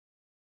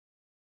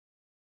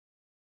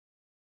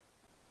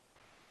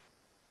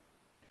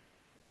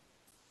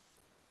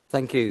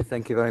Thank you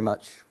very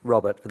much,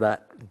 Robert, for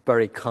that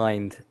very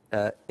kind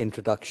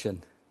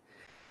introduction.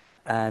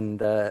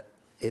 And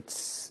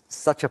it's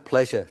such a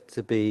pleasure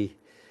to be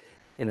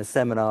in a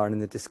seminar and in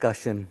the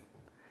discussion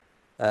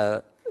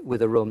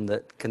with a room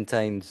that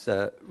contains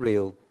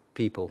real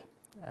people.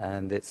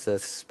 And it's a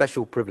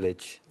special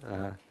privilege,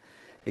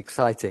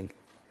 exciting.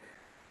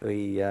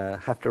 We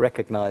have to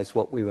recognize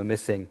what we were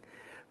missing.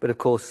 But of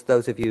course,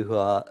 those of you who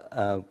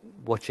are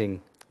watching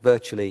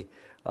virtually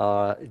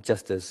are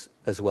just as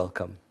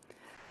welcome.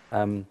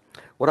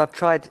 What I've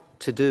tried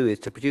to do is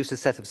to produce a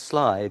set of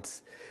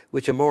slides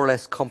which are more or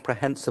less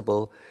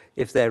comprehensible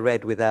if they're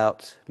read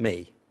without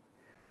me.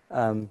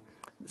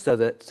 So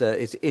that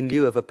it's in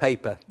lieu of a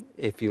paper,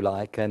 if you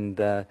like, and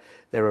there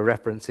are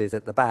references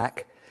at the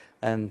back.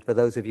 And for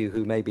those of you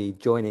who may be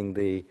joining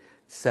the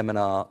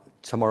seminar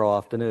tomorrow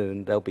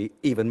afternoon, there'll be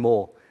even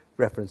more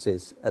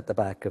references at the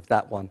back of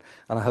that one.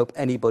 And I hope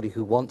anybody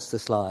who wants the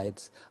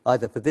slides,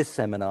 either for this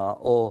seminar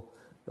or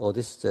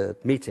this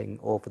meeting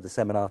or for the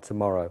seminar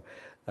tomorrow,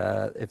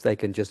 if they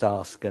can just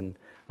ask, and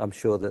I'm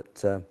sure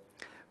that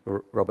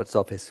Robert's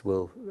office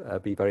will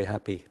be very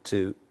happy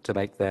to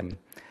make them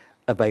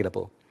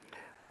available.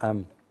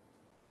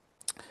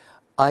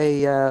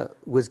 I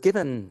was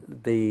given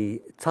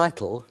the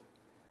title,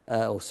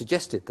 or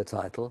suggested the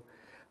title,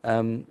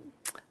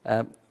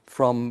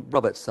 from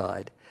Robert's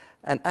side,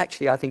 and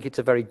actually I think it's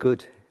a very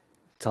good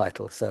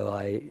title, so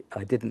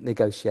I didn't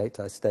negotiate,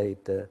 I stayed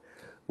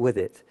with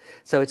it.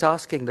 So it's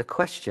asking the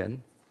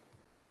question,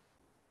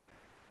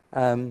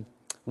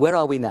 where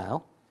are we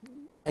now,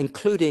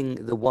 including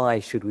the why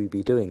should we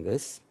be doing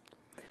this,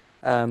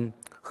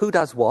 who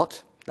does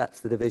what, that's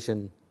the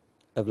division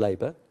of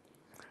labour,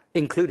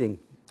 including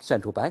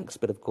central banks,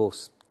 but of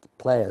course the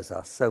players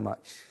are so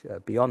much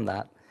beyond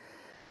that,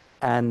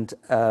 and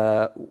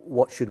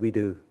what should we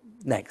do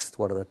next,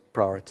 what are the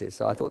priorities.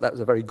 So I thought that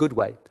was a very good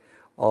way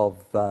of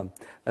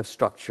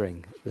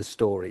structuring the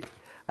story.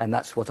 And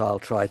that's what I'll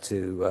try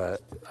to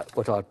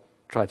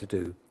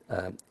do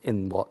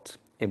in what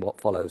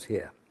follows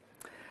here.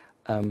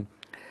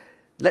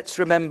 Let's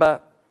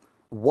remember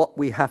what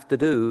we have to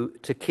do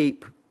to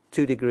keep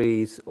 2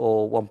 degrees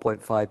or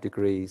 1.5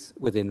 degrees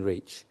within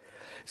reach.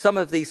 Some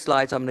of these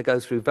slides I'm going to go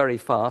through very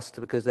fast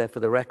because they're for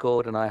the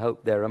record, and I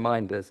hope they're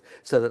reminders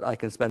so that I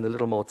can spend a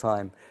little more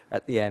time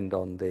at the end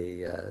on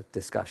the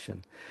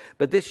discussion.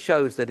 But this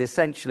shows that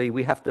essentially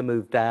we have to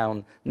move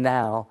down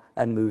now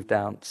and move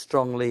down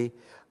strongly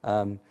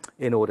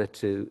in order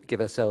to give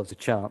ourselves a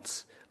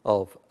chance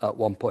of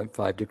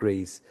 1.5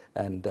 degrees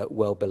and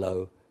well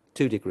below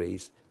 2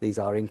 degrees. These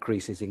are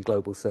increases in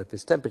global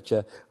surface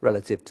temperature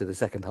relative to the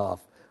second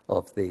half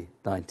of the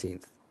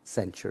 19th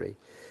century.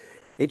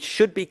 It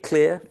should be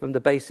clear from the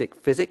basic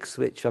physics,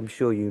 which I'm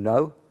sure you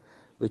know,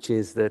 which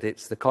is that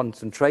it's the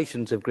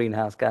concentrations of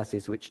greenhouse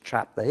gases which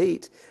trap the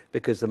heat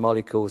because the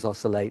molecules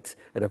oscillate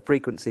at a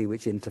frequency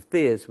which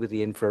interferes with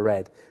the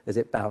infrared as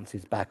it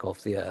bounces back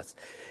off the Earth.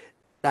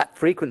 That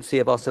frequency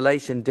of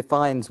oscillation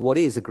defines what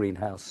is a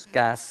greenhouse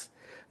gas,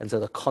 and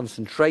so the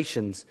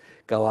concentrations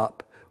go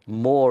up,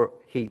 more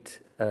heat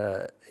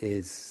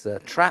is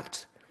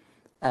trapped,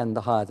 and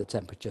the higher the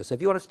temperature. So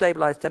if you want to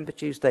stabilize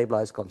temperature, you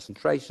stabilize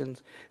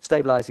concentrations.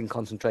 Stabilizing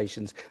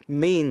concentrations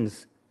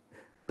means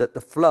that the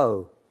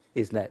flow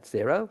is net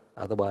zero,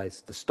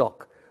 otherwise the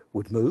stock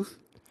would move.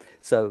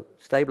 So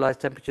stabilize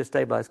temperature,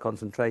 stabilize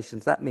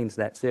concentrations, that means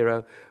net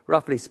zero.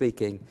 Roughly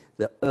speaking,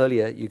 the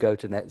earlier you go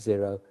to net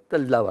zero, the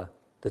lower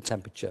the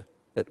temperature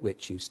at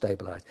which you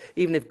stabilize.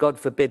 Even if, God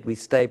forbid, we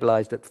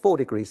stabilized at 4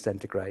 degrees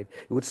centigrade,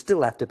 it would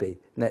still have to be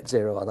net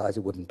zero, otherwise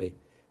it wouldn't be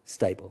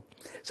stable.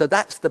 So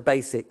that's the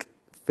basic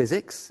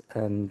physics,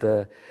 and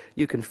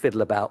you can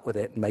fiddle about with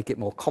it and make it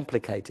more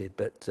complicated,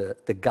 but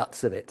the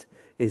guts of it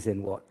is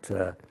in what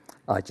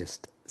I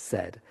just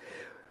said.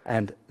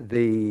 And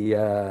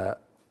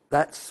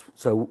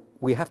so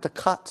we have to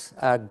cut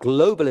our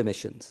global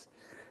emissions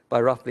by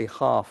roughly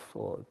half,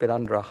 or a bit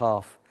under a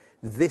half,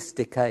 this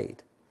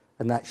decade.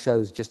 And that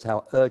shows just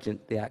how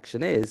urgent the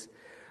action is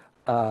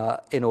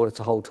in order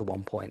to hold to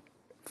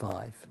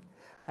 1.5.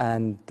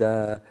 And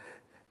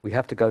we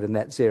have to go to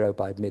net zero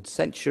by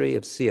mid-century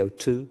of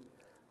CO2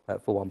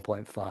 for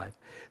 1.5.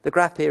 The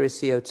graph here is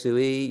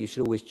CO2e. You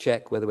should always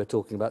check whether we're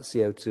talking about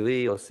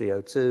CO2e or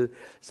CO2,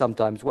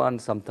 sometimes one,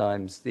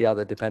 sometimes the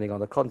other, depending on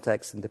the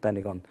context and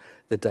depending on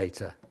the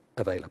data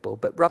available.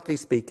 But roughly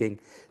speaking,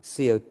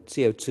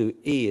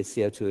 CO2e is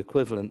CO2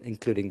 equivalent,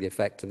 including the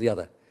effect of the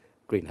other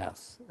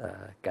greenhouse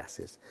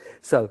gases.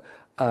 So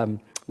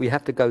we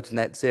have to go to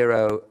net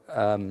zero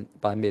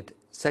by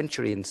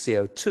mid-century in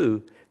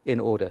CO2 in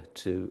order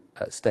to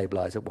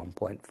stabilize at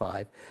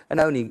 1.5.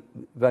 And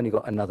we've only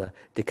got another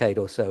decade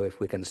or so if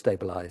we can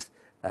stabilize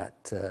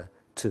at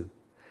 2.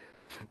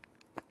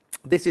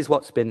 This is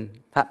what's been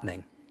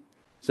happening.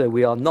 So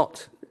we are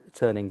not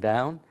turning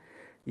down.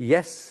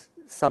 Yes,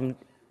 some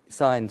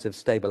signs of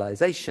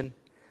stabilization,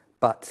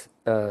 but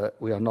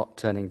we are not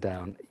turning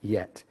down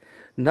yet.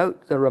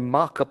 Note the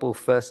remarkable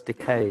first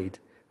decade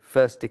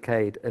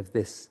of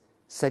this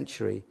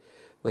century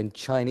when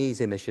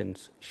Chinese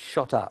emissions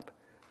shot up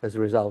as a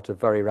result of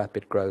very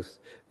rapid growth,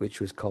 which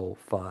was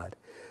coal-fired.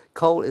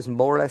 Coal is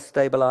more or less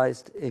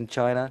stabilized in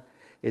China.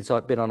 It's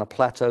been on a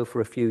plateau for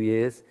a few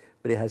years,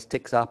 but it has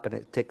ticks up and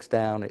it ticks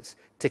down. It's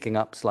ticking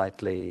up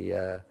slightly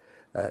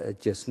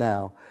just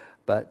now.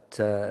 But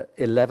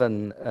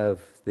 11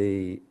 of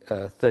the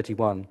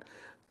 31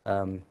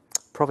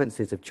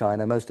 provinces of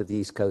China, most of the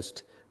East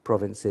Coast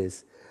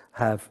provinces,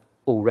 have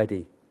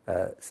already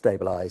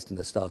stabilized and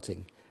are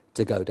starting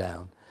to go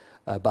down.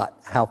 But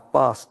how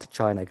fast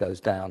China goes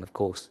down, of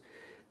course,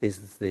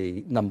 is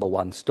the number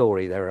one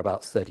story. They're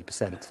about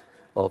 30%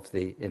 of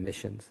the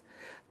emissions.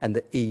 And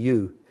the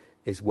EU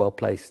is well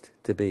placed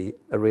to be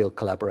a real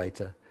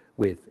collaborator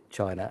with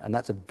China. And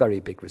that's a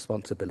very big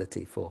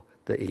responsibility for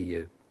the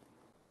EU.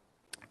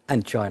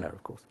 And China,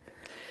 of course.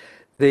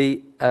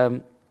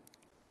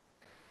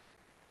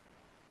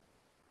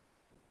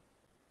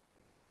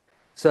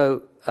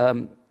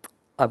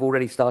 I've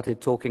already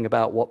started talking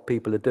about what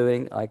people are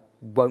doing. I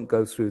won't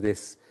go through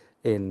this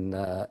in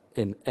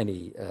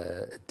any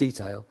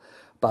detail,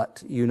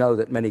 but you know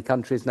that many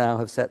countries now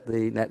have set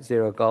the net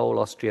zero goal,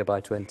 Austria by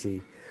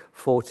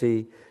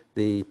 2040.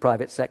 The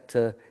private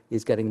sector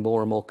is getting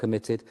more and more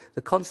committed.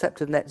 The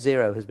concept of net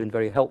zero has been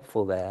very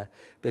helpful there,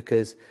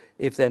 because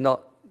if they're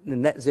not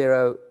net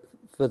zero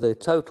for the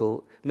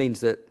total, means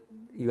that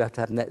you have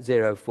to have net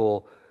zero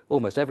for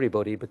almost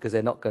everybody, because there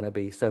are not going to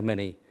be so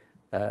many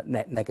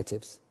net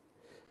negatives.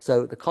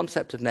 So the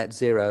concept of net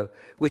zero,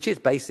 which is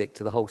basic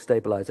to the whole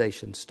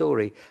stabilization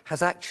story,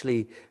 has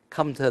actually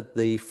come to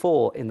the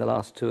fore in the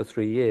last 2 or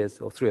 3 years,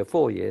 or 3 or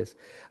 4 years,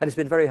 and it's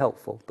been very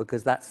helpful,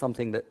 because that's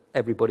something that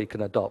everybody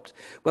can adopt.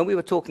 When we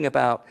were talking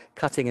about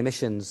cutting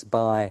emissions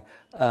by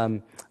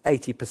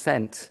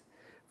 80%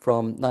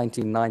 from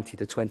 1990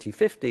 to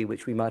 2050,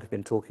 which we might have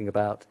been talking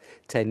about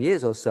 10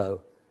 years or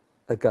so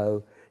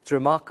ago, it's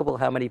remarkable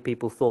how many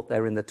people thought they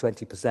were in the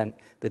 20%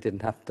 that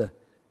didn't have to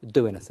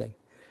do anything.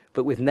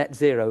 But with net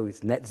zero,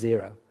 it's net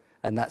zero.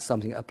 And that's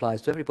something that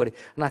applies to everybody.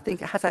 And I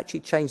think it has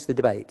actually changed the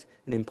debate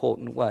in an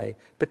important way,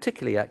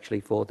 particularly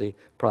actually for the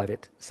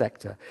private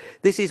sector.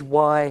 This is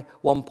why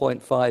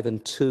 1.5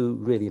 and 2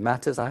 really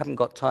matters. I haven't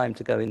got time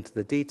to go into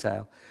the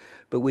detail,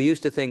 but we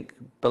used to think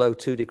below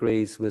 2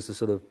 degrees was a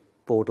sort of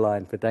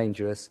borderline for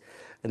dangerous.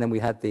 And then we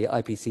had the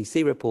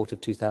IPCC report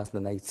of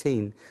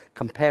 2018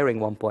 comparing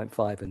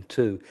 1.5 and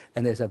 2,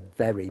 and there's a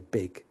very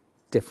big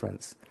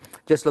difference.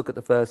 Just look at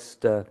the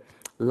first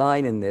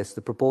line in this.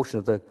 The proportion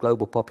of the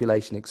global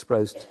population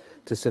exposed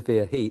to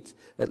severe heat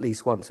at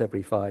least once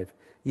every 5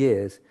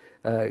 years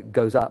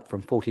goes up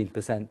from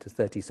 14% to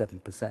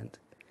 37%.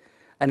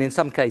 And in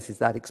some cases,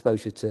 that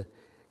exposure to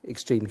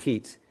extreme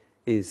heat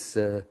is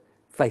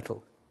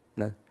fatal.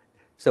 You know?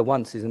 So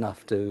once is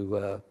enough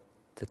to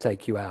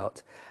take you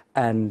out.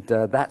 And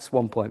that's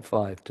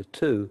 1.5 to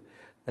 2.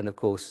 And of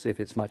course, if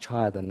it's much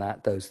higher than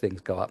that, those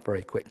things go up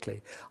very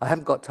quickly. I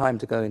haven't got time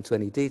to go into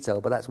any detail,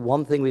 but that's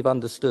one thing we've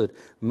understood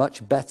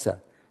much better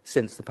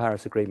since the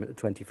Paris Agreement of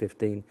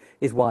 2015,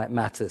 is why it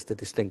matters to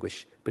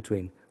distinguish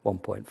between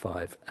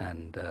 1.5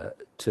 and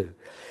 2.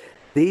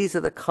 These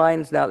are the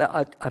kinds, now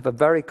I have a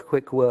very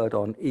quick word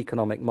on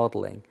economic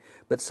modelling,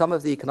 but some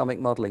of the economic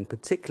modelling,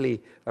 particularly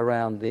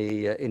around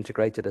the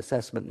integrated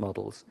assessment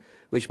models,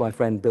 which my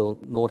friend Bill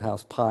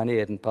Nordhaus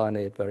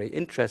pioneered very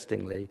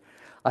interestingly,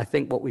 I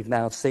think what we've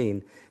now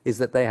seen is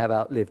that they have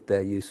outlived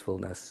their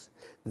usefulness.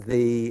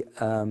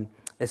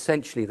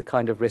 Essentially, the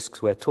kind of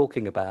risks we're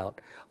talking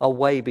about are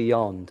way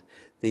beyond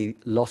the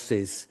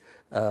losses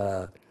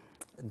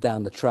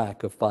down the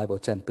track of 5 or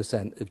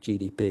 10% of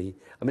GDP.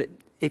 I mean,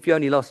 if you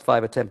only lost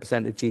 5 or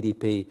 10% of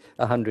GDP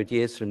 100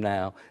 years from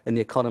now, and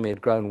the economy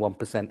had grown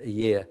 1% a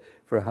year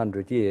for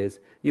 100 years,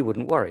 you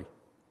wouldn't worry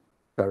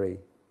very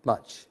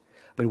much.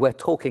 I mean, we're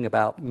talking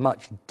about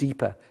much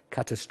deeper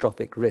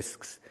catastrophic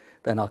risks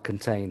than are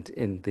contained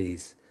in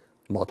these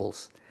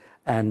models.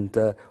 And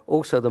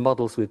also the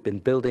models we've been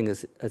building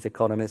as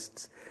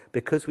economists,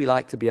 because we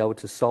like to be able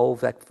to solve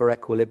for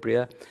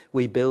equilibria,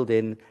 we build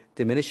in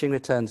diminishing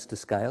returns to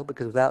scale,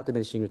 because without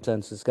diminishing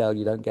returns to scale,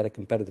 you don't get a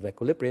competitive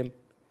equilibrium.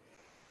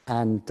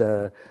 And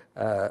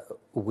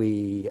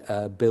we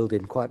build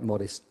in quite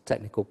modest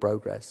technical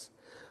progress.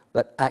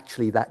 But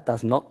actually, that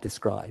does not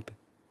describe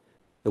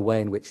the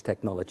way in which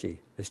technology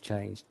has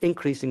changed.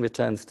 Increasing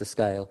returns to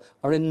scale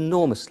are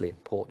enormously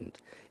important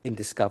in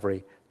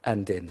discovery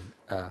and in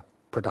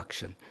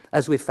production,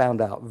 as we've found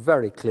out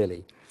very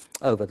clearly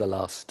over the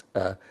last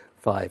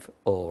 5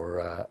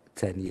 or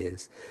 10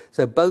 years.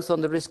 So both on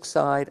the risk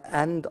side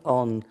and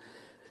on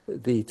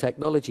the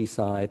technology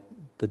side,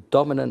 the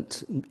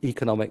dominant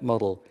economic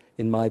model,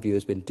 in my view,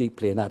 has been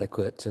deeply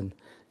inadequate, and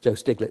Joe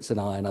Stiglitz and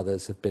I and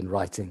others have been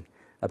writing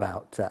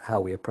about how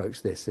we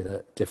approach this in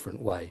a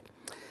different way.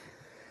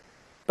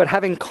 But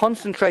having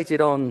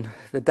concentrated on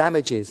the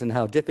damages and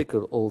how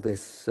difficult all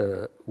this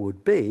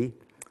would be,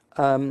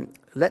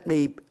 let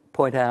me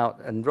point out,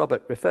 and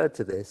Robert referred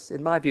to this,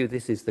 in my view,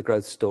 this is the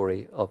growth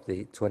story of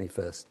the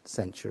 21st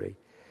century.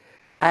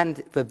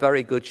 And for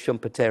very good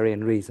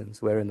Schumpeterian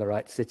reasons. We're in the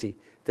right city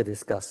to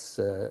discuss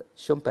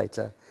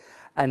Schumpeter.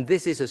 And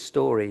this is a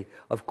story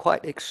of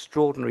quite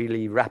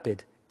extraordinarily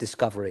rapid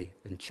discovery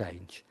and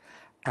change.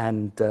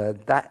 And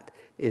that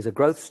is a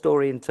growth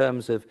story in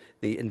terms of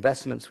the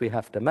investments we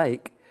have to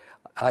make.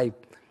 I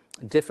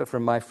differ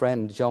from my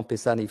friend Jean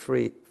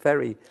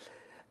Pisani-Ferry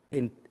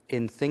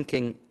in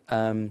thinking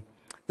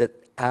that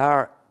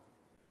our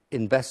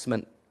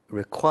investment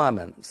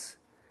requirements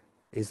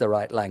is the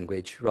right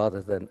language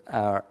rather than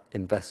our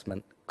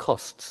investment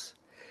costs,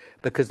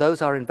 because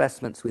those are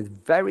investments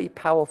with very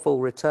powerful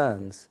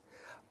returns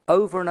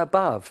over and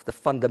above the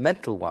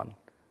fundamental one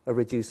of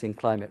reducing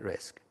climate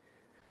risk.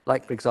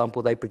 Like, for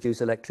example, they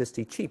produce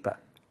electricity cheaper.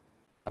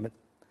 I mean,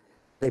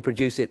 they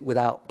produce it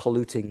without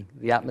polluting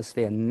the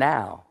atmosphere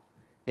now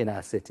in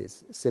our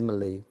cities,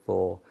 similarly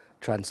for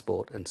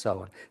transport and so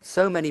on.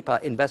 So many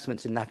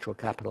investments in natural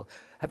capital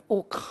have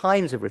all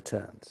kinds of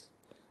returns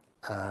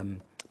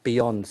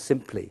beyond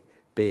simply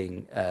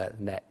being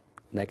net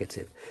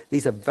negative.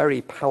 These are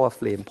very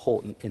powerfully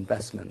important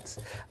investments.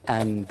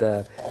 And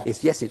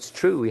yes, it's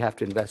true we have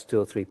to invest 2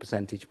 or 3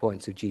 percentage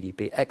points of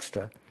GDP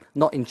extra,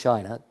 not in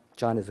China.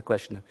 China's a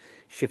question of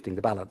shifting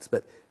the balance,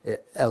 but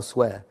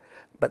elsewhere.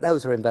 But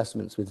those are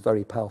investments with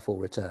very powerful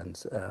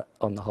returns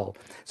on the whole.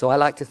 So I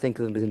like to think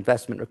of them as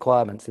investment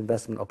requirements,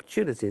 investment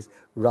opportunities,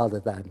 rather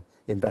than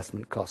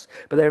investment costs.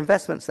 But they're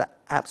investments that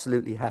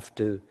absolutely have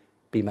to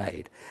be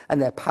made.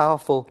 And they're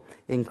powerful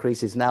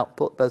increases in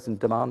output, both in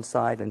demand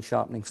side and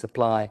sharpening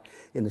supply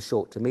in the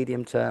short to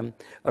medium term.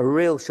 A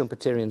real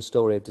Schumpeterian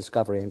story of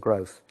discovery and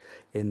growth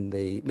in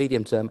the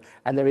medium term.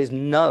 And there is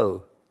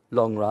no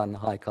long-run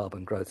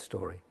high-carbon growth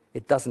story.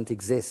 It doesn't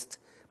exist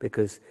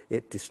because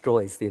it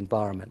destroys the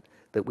environment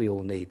that we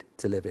all need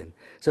to live in.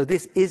 So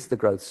this is the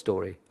growth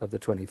story of the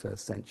 21st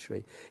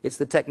century. It's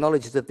the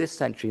technologies of this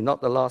century,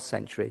 not the last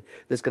century,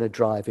 that's going to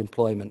drive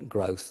employment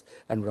growth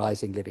and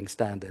rising living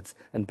standards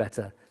and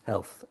better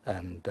health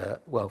and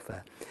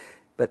welfare.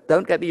 But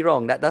don't get me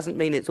wrong, that doesn't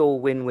mean it's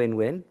all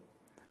win-win-win.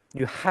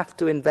 You have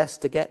to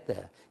invest to get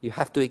there. You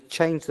have to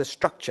change the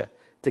structure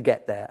to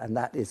get there, and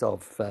that is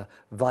of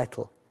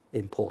vital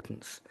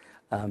importance.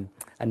 And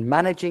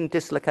managing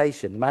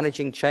dislocation,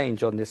 managing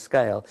change on this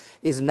scale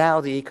is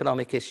now the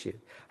economic issue.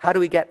 How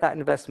do we get that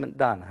investment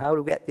done? How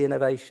do we get the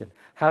innovation?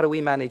 How do we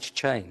manage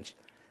change?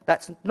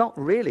 That's not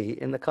really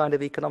in the kind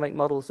of economic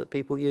models that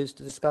people use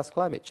to discuss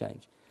climate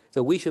change.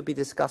 So we should be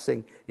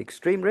discussing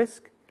extreme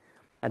risk,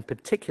 and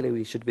particularly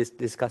we should be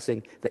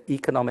discussing the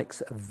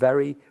economics of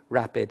very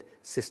rapid,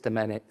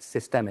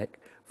 systemic,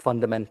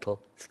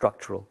 fundamental,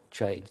 structural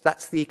change.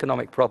 That's the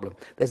economic problem.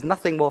 There's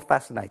nothing more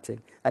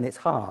fascinating, and it's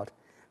hard,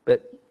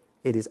 but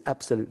it is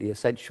absolutely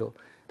essential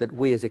that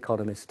we as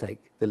economists take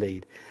the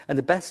lead. And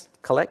the best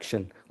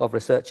collection of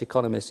research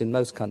economists in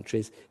most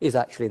countries is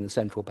actually in the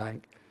central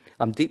bank.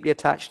 I'm deeply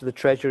attached to the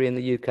Treasury in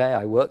the UK.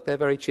 I worked there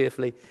very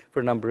cheerfully for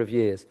a number of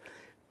years.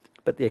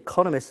 But the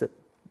economists at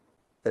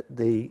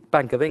the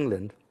Bank of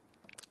England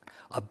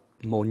are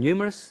more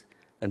numerous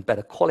and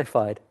better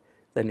qualified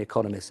than the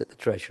economists at the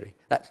Treasury.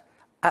 That's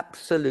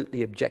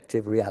absolutely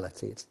objective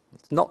reality. It's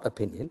not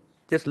opinion.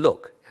 Just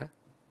look. Yeah?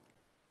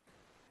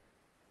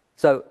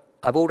 So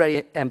I've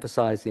already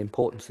emphasized the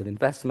importance of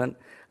investment,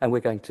 and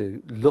we're going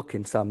to look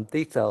in some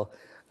detail,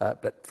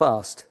 but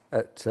fast,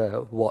 at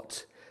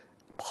what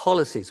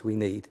policies we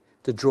need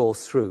to draw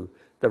through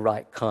the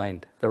right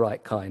kind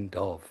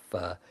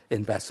of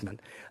investment.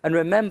 And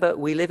remember,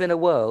 we live in a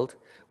world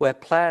where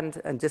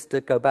planned, and just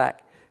to go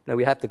back,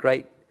 we have the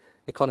great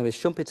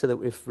economist Schumpeter that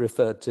we've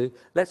referred to.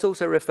 Let's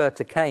also refer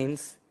to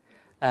Keynes,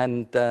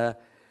 and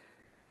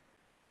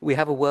we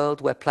have a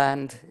world where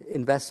planned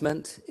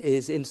investment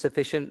is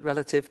insufficient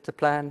relative to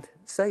planned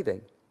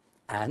saving.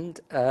 And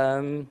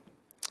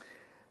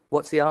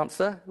what's the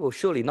answer? Well,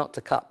 surely not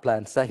to cut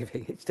planned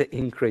saving, it's to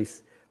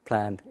increase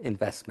planned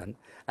investment.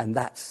 And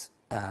that's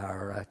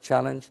our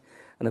challenge.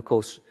 And of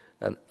course,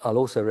 I'll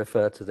also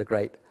refer to the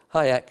great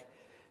Hayek.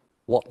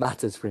 What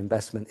matters for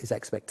investment is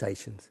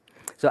expectations.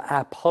 So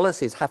our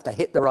policies have to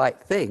hit the right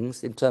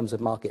things in terms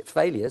of market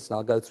failures, and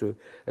I'll go through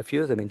a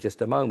few of them in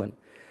just a moment.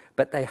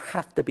 But they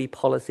have to be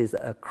policies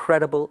that are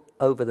credible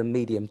over the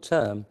medium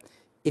term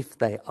if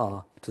they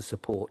are to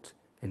support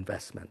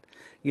investment.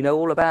 You know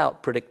all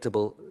about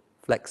predictable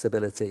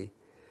flexibility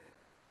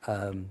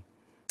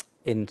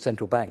in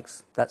central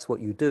banks. That's what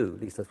you do,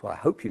 at least that's what I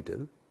hope you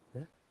do.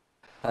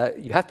 Yeah?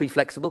 You have to be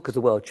flexible because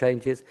the world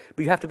changes,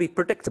 but you have to be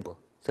predictable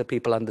so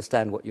people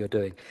understand what you're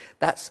doing.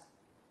 That's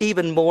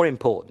even more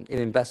important in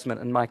investment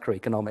and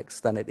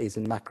microeconomics than it is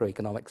in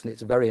macroeconomics, and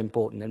it's very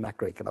important in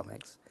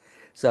macroeconomics.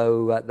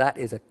 So that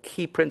is a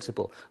key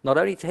principle, not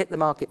only to hit the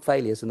market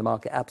failures and the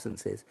market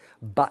absences,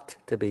 but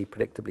to be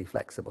predictably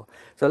flexible.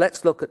 So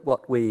let's look at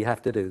what we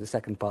have to do, the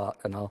second part,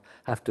 and I'll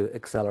have to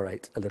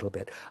accelerate a little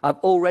bit. I've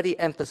already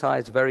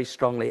emphasized very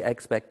strongly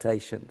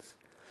expectations.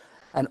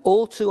 And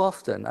all too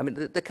often, I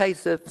mean, the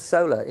case of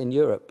solar in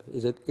Europe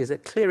is a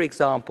clear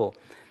example.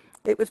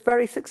 It was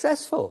very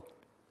successful,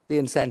 the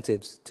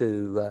incentives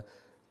to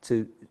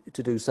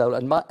do solar.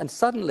 And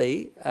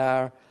suddenly,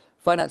 our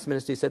finance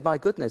minister said, my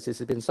goodness, this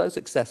has been so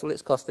successful,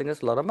 it's costing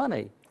us a lot of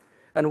money.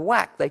 And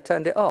whack, they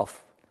turned it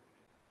off.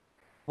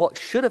 What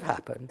should have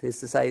happened is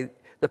to say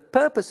the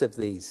purpose of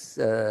these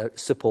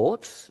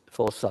supports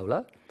for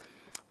solar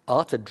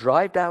are to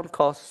drive down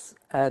costs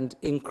and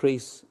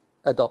increase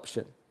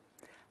adoption.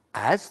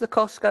 As the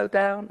costs go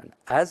down and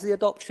as the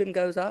adoption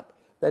goes up,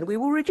 then we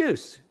will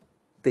reduce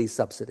these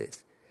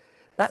subsidies.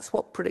 That's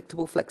what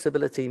predictable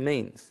flexibility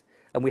means.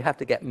 And we have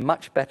to get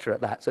much better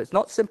at that. So it's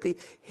not simply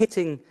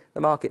hitting the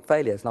market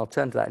failures, and I'll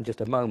turn to that in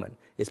just a moment.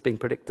 It's being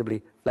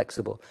predictably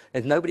flexible.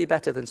 There's nobody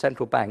better than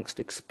central banks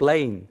to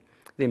explain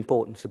the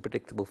importance of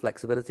predictable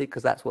flexibility,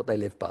 because that's what they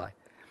live by.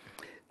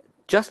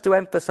 Just to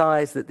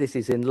emphasize that this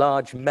is in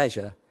large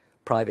measure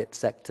private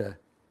sector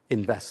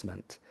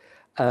investment.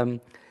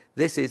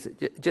 This is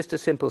just a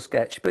simple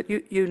sketch, but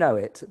you know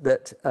it,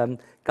 that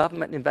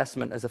government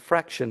investment as a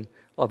fraction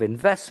of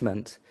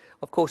investment,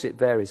 of course it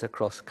varies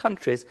across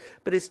countries,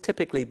 but it's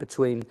typically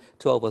between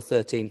 12 or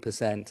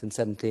 13% and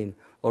 17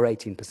 or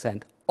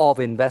 18% of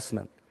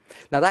investment.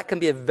 Now that can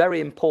be a very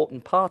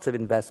important part of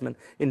investment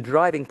in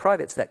driving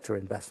private sector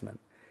investment.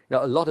 You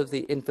know, a lot of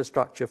the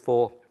infrastructure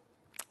for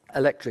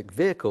electric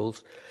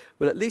vehicles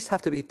will at least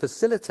have to be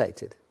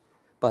facilitated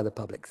by the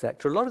public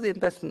sector. A lot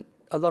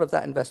of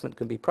that investment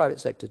can be private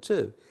sector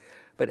too,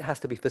 but it has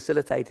to be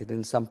facilitated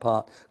in some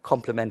part.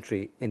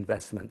 Complementary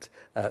investment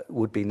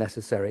would be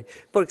necessary.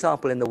 For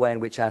example, in the way in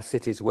which our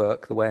cities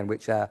work, the way in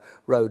which our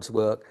roads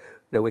work.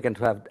 You know, we're going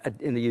to have,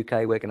 in the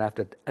UK, we're going to have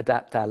to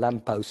adapt our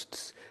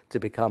lampposts to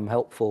become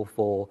helpful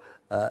for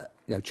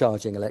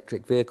charging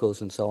electric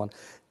vehicles and so on.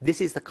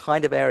 This is the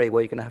kind of area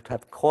where you're going to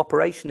have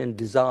cooperation in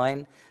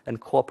design and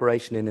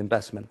cooperation in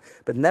investment.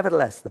 But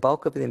nevertheless, the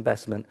bulk of the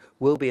investment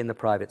will be in the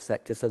private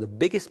sector. So the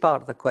biggest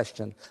part of the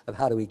question of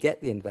how do we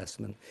get the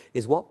investment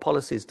is what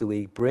policies do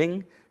we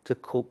bring to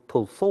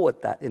pull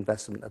forward that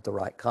investment of the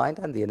right kind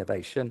and the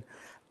innovation,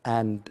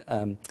 and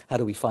how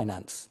do we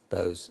finance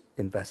those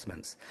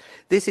investments.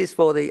 This is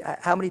for the,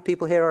 how many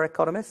people here are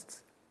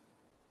economists?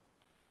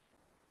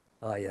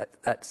 Oh yeah,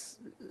 that's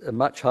a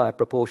much higher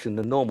proportion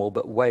than normal,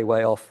 but way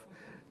off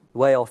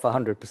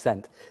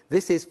 100%.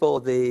 This is for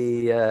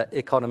the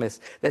economists.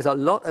 There's a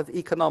lot of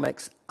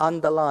economics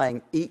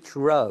underlying each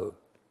row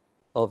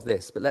of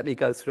this, but let me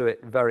go through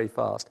it very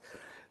fast.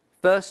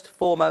 First,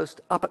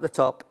 foremost, up at the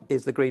top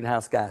is the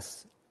greenhouse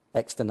gas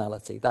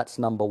externality. That's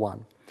number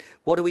one.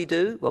 What do we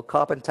do? Well,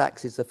 carbon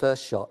tax is the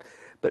first shot.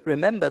 But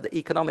remember that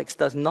economics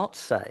does not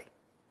say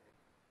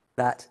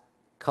that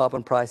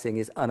carbon pricing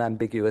is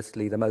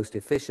unambiguously the most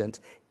efficient,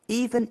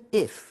 even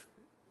if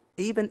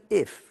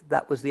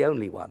that was the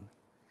only one.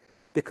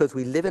 Because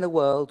we live in a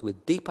world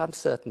with deep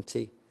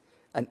uncertainty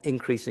and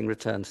increasing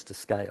returns to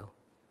scale.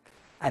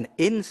 And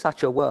in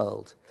such a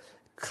world,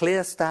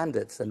 clear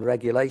standards and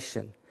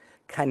regulation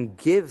can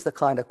give the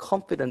kind of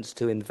confidence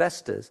to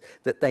investors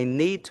that they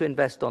need to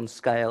invest on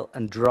scale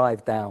and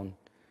drive down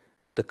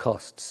the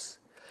costs.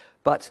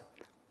 But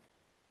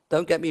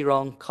don't get me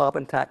wrong,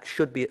 carbon tax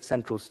should be at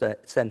central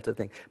center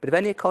thing. But if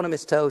any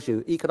economist tells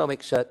you,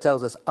 economics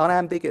tells us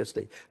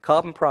unambiguously,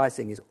 carbon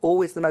pricing is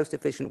always the most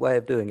efficient way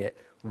of doing it,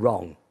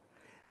 wrong.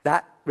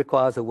 That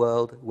requires a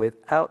world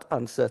without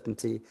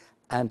uncertainty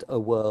and a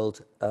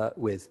world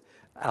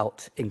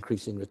without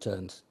increasing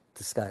returns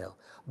to scale.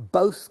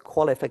 Both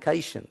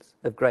qualifications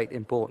of great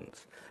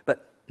importance.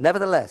 But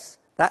nevertheless,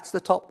 that's the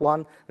top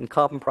one, and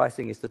carbon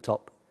pricing is the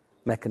top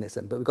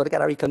mechanism. But we've got to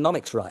get our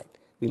economics right.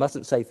 We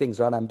mustn't say things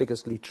are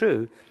unambiguously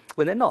true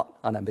when they're not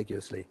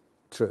unambiguously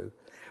true.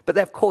 But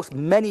there are, of course,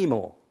 many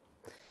more.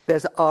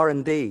 There's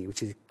R&D,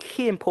 which is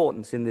key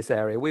importance in this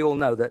area. We all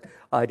know that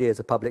ideas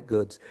are public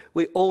goods.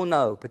 We all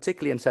know,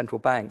 particularly in central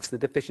banks, the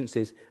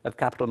deficiencies of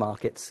capital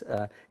markets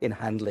in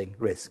handling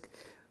risk.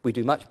 We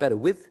do much better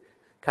with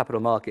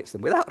capital markets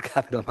than without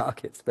capital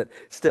markets, but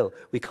still,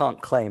 we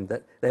can't claim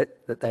that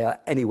they are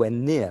anywhere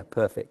near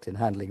perfect in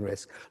handling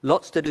risk.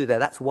 Lots to do there.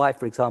 That's why,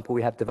 for example,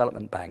 we have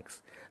development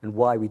banks, and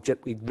why we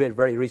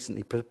very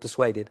recently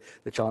persuaded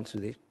the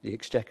Chancellor of the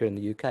Exchequer in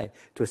the UK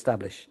to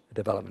establish a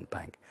development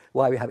bank.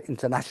 Why we have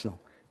international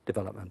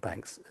development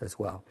banks as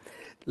well.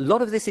 A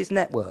lot of this is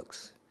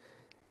networks,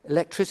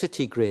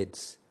 electricity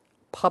grids,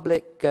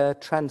 public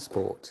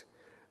transport,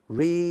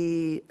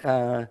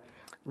 recycling,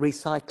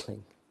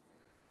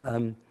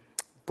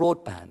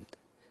 broadband.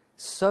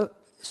 So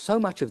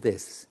much of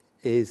this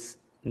is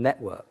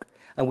network.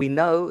 And we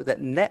know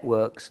that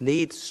networks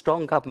need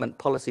strong government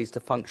policies to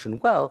function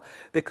well,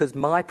 because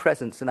my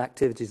presence and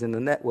activities in the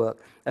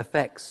network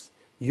affects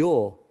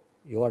you're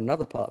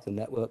another part of the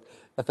network,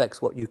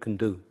 affects what you can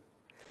do.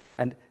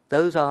 And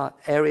those are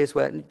areas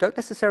where you don't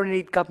necessarily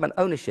need government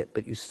ownership,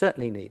 but you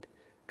certainly need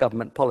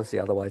government policy,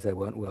 otherwise they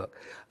won't work.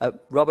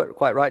 Robert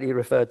quite rightly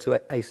referred to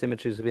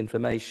asymmetries of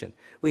information.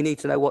 We need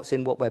to know what's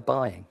in what we're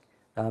buying.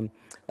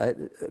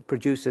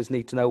 Producers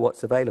need to know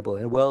what's available.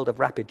 In a world of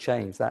rapid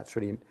change, that's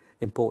really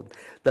important.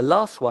 The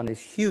last one is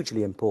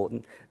hugely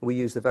important. We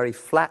use the very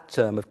flat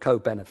term of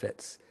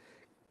co-benefits.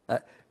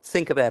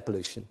 Think of air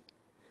pollution.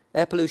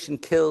 Air pollution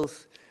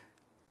kills,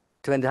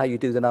 depending on how you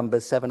do the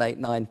numbers, 7, 8,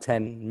 9,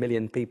 10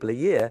 million people a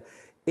year.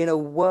 in a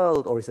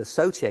world, or is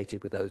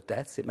associated with those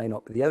deaths, it may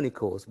not be the only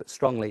cause, but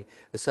strongly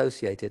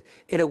associated,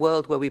 in a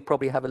world where we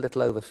probably have a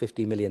little over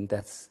 50 million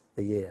deaths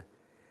a year.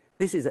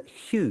 This is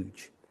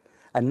huge.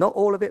 And not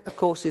all of it, of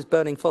course, is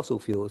burning fossil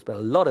fuels, but a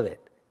lot of it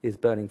is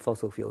burning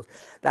fossil fuels.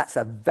 That's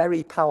a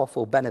very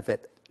powerful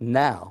benefit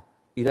now.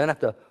 You don't have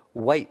to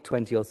wait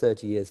 20 or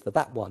 30 years for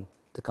that one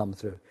to come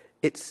through.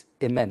 It's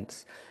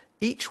immense.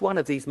 Each one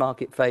of these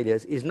market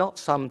failures is not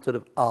some sort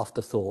of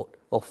afterthought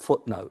or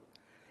footnote.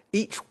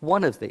 Each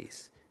one of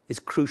these is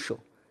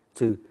crucial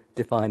to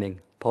defining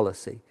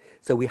policy.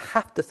 So we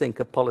have to think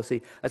of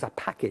policy as a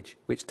package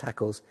which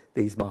tackles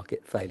these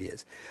market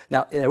failures.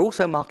 Now, there are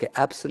also market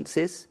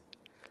absences,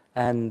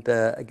 and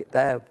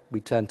there we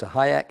turn to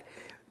Hayek.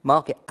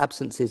 Market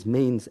absences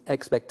means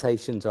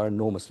expectations are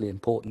enormously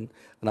important,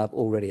 and I've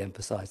already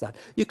emphasized that.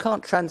 You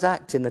can't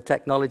transact in the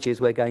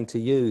technologies we're going to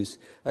use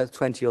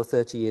 20 or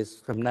 30 years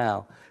from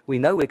now. We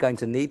know we're going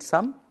to need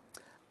some,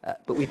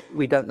 but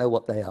we don't know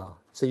what they are.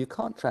 So you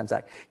can't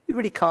transact. You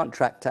really can't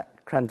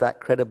transact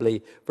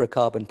credibly for a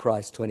carbon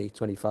price 20,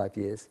 25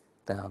 years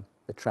down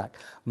the track.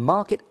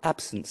 Market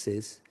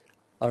absences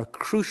are a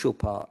crucial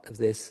part of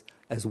this,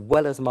 as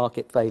well as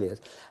market failures.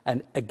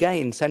 And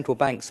again, central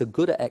banks are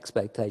good at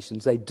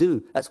expectations. They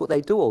do. That's what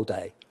they do all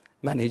day,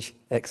 manage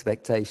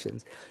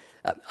expectations.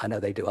 I know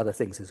they do other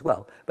things as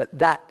well, but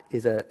that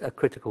is a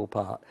critical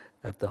part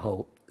of the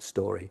whole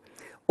story.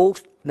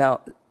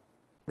 Now,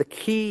 the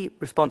key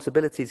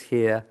responsibilities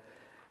here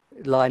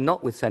lie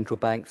not with central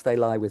banks, they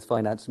lie with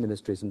finance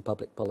ministries and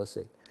public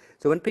policy.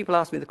 So when people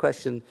ask me the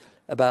question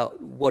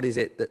about what is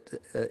it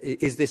that,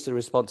 is this the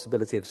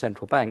responsibility of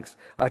central banks,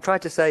 I try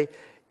to say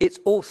it's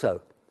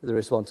also the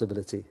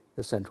responsibility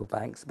of central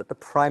banks, but the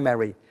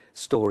primary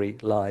story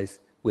lies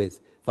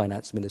with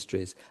finance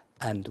ministries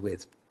and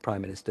with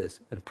prime ministers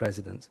and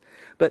presidents.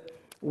 But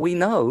we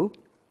know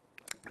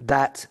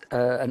that,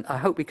 and I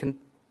hope we can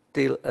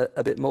deal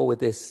a bit more with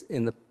this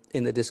in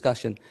the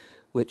discussion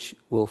which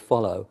will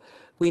follow.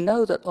 We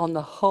know that on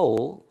the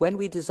whole, when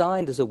we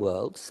designed as a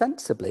world,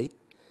 sensibly,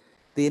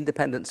 the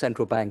independent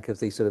central bank of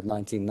the sort of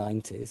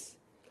 1990s,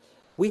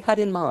 we had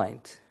in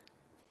mind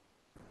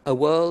a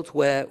world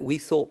where we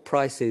thought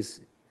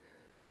prices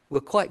were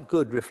quite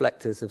good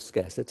reflectors of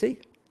scarcity,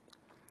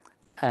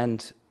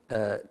 and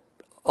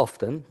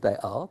often they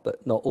are,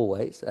 but not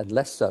always, and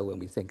less so when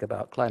we think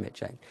about climate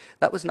change.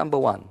 That was number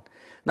one.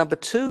 Number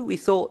two, we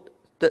thought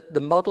that the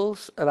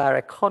models of our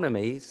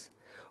economies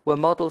were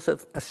models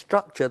of a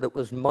structure that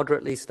was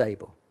moderately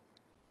stable.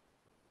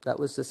 That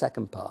was the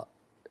second part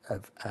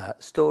of our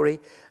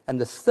story.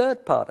 And the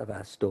third part of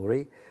our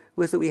story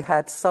was that we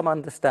had some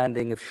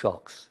understanding of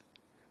shocks,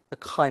 the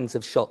kinds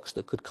of shocks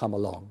that could come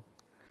along.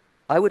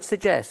 I would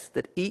suggest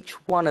that each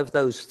one of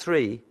those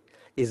three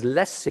is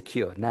less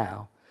secure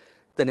now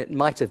than it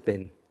might have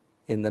been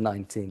in the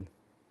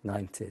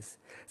 1990s.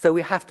 So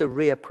we have to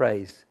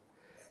reappraise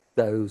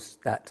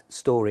that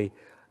story,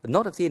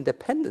 not of the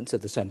independence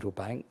of the central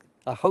bank,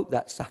 I hope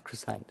that's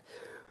sacrosanct,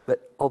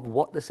 but of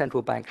what the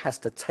central bank has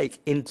to take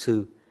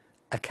into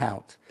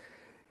account.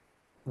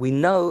 We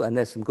know, and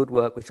there's some good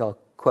work which I'll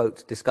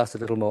quote, discuss a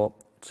little more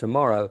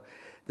tomorrow,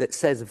 that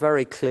says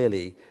very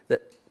clearly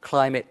that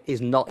climate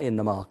is not in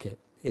the market.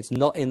 It's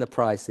not in the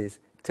prices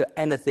to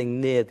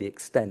anything near the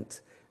extent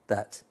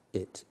that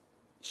it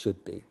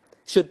should be.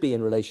 Should be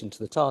in relation to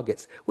the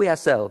targets we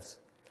ourselves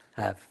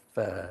have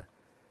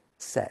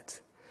set.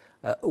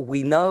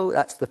 We know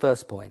that's the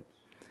first point.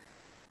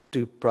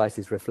 Do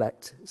prices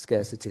reflect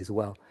scarcity as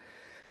well?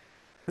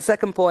 The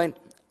second point,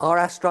 are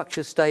our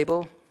structures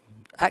stable?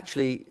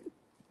 Actually,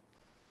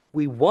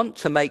 we want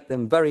to make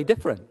them very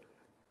different.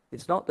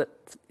 It's not that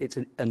it's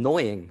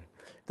annoying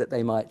that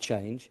they might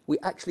change. We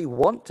actually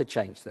want to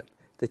change them,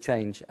 to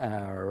change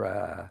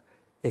our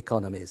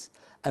economies.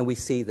 And we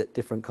see that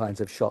different kinds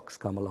of shocks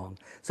come along.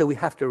 So we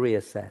have to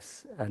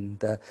reassess. And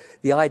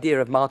the idea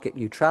of market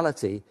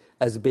neutrality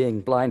as being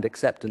blind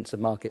acceptance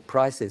of market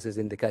prices as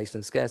indication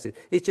of scarcity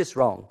is just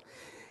wrong.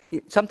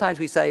 Sometimes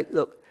we say,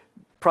 look,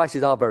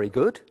 prices are very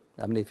good.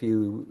 I mean, if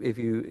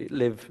you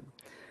live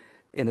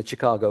in a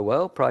Chicago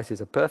world,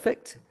 prices are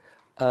perfect.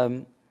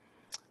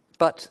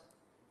 But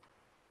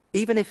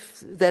even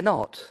if they're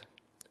not,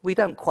 we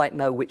don't quite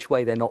know which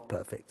way they're not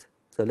perfect.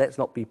 So let's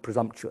not be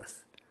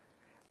presumptuous.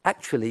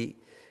 Actually,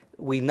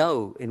 we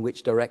know in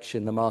which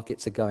direction the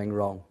markets are going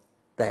wrong.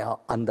 They are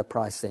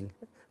underpricing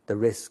the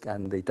risk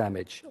and the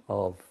damage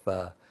of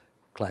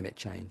climate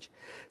change.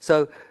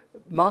 So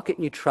market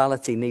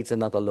neutrality needs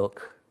another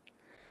look.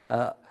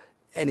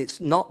 And it's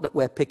not that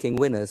we're picking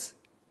winners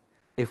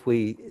if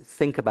we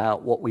think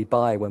about what we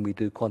buy when we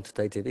do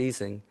quantitative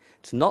easing.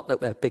 It's not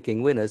that we're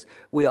picking winners.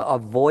 We are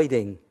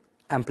avoiding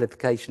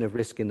amplification of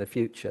risk in the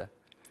future.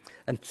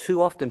 And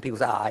too often people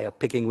say, you're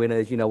picking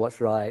winners, you know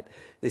what's right.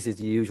 This is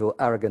the usual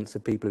arrogance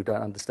of people who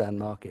don't understand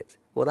markets.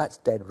 Well, that's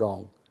dead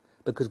wrong,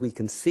 because we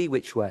can see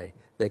which way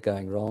they're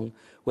going wrong.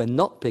 We're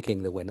not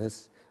picking the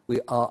winners.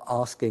 We are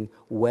asking,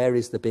 where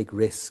is the big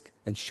risk,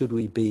 and should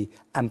we be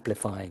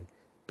amplifying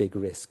big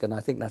risk? And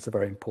I think that's a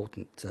very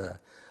important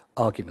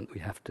argument we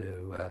have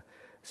to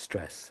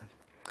stress.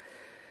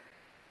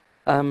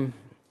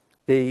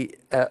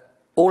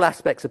 All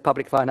aspects of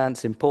public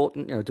finance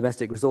important,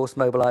 domestic resource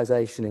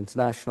mobilization,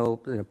 international,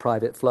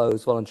 private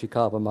flows, voluntary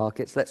carbon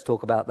markets. Let's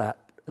talk about that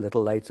a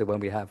little later when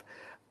we have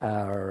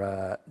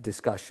our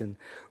discussion.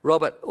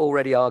 Robert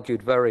already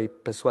argued very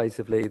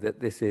persuasively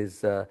that this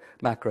is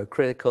macro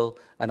critical,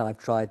 and I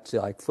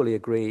fully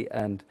agree,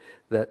 and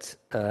that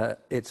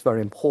it's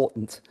very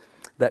important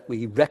that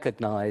we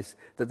recognize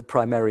that the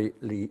primary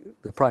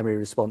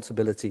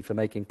responsibility for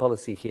making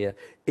policy here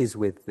is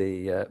with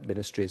the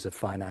ministries of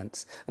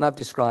finance. And I've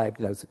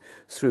described,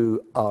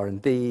 through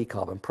R&D,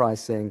 carbon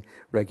pricing,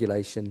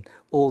 regulation,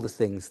 all the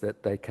things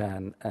that they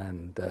can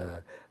and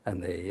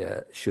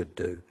they should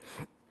do.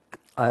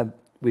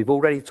 We've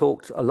already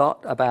talked a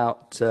lot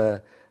about,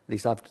 at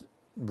least I've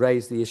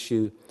raised the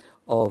issue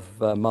of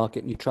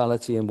market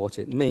neutrality and what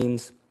it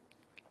means.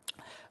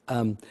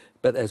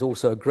 But there's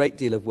also a great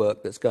deal of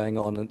work that's going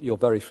on, and you're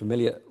very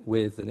familiar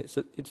with, and it's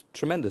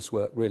tremendous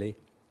work, really,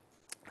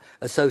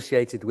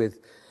 associated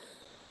with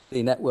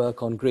the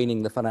network on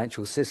greening the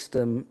financial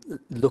system,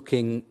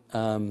 looking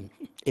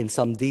in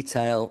some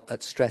detail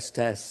at stress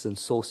tests and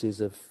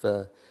sources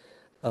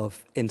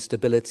of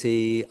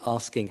instability,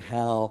 asking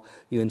how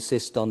you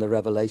insist on the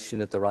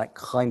revelation of the right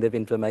kind of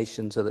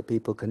information so that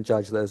people can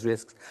judge those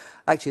risks.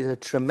 Actually, there's a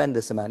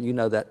tremendous amount, you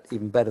know that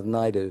even better than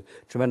I do,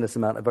 tremendous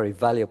amount of very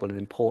valuable and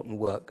important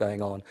work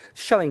going on,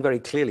 showing very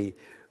clearly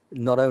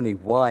not only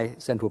why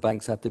central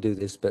banks have to do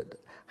this, but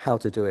how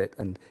to do it,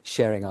 and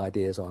sharing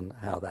ideas on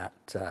how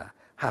that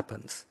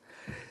happens.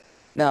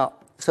 Now,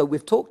 so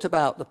we've talked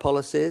about the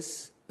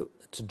policies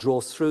to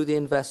draw through the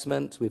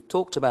investment. We've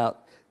talked about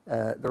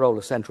the role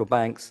of central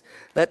banks.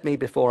 Let me,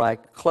 before I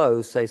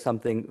close, say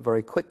something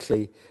very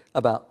quickly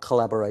about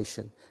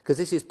collaboration, because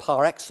this is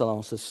par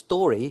excellence a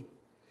story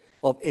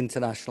of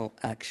international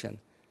action.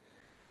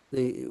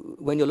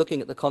 When you're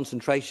looking at the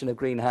concentration of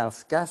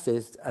greenhouse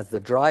gases as the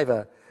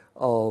driver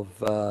of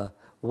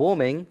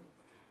warming,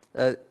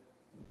 the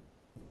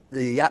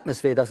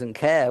atmosphere doesn't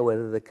care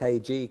whether the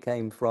kg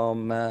came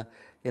from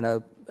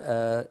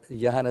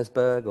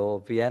Johannesburg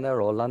or Vienna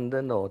or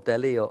London or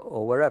Delhi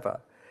or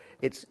wherever.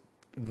 It's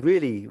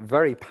really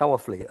very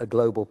powerfully a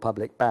global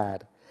public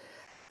bad.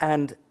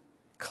 And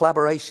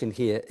collaboration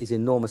here is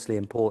enormously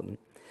important.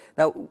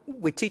 Now,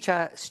 we teach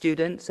our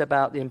students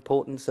about the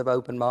importance of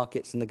open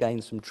markets and the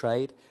gains from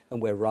trade,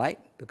 and we're right,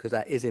 because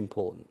that is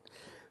important.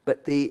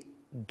 But the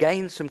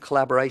gains from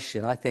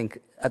collaboration, I think,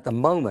 at the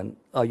moment,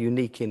 are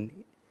unique in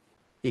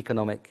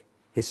economic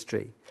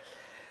history.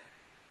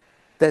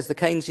 There's the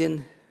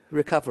Keynesian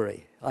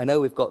recovery. I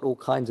know we've got all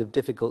kinds of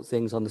difficult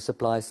things on the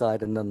supply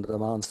side and on the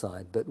demand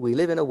side, but we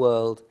live in a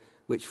world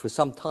which for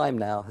some time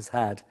now has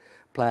had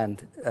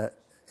planned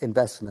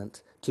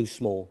investment too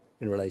small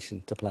in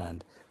relation to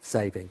planned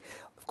saving.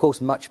 Of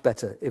course, much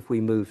better if we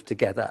move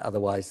together,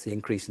 otherwise the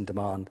increase in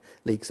demand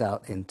leaks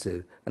out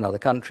into another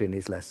country and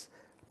is less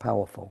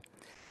powerful.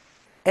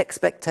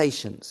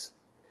 Expectations.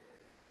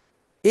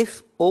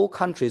 If all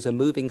countries are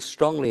moving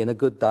strongly in a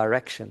good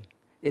direction,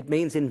 it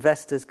means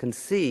investors can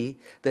see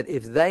that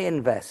if they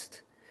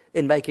invest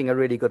in making a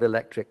really good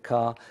electric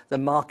car, the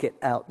market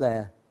out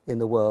there in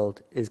the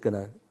world is going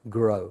to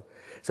grow.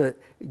 So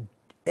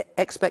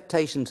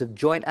expectations of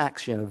joint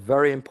action are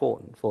very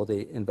important for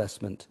the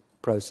investment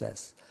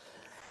process.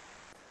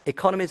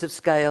 Economies of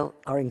scale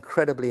are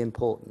incredibly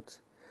important.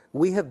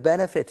 We have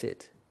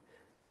benefited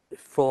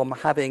from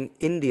having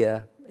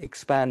India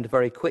expand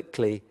very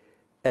quickly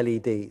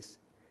LEDs.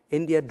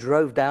 India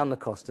drove down the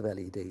cost of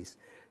LEDs.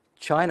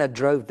 China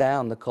drove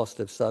down the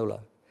cost of solar.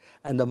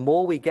 And the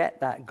more we get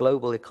that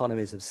global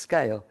economies of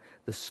scale,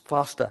 the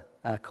faster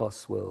our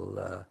costs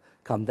will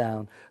come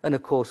down. And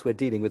of course, we're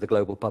dealing with the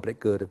global public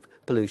good of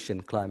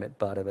pollution, climate,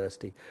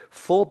 biodiversity.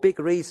 4 big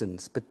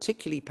reasons,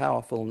 particularly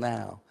powerful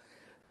now,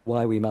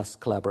 why we must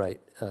collaborate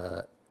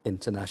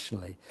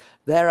internationally.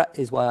 There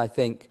is why I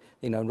think,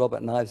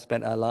 Robert and I have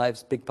spent our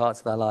lives, big parts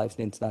of our lives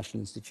in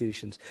international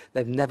institutions.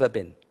 They've never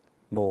been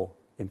more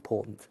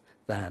important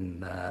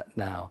than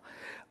now.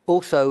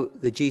 Also,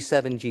 the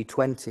G7,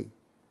 G20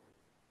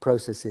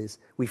 processes.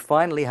 We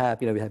finally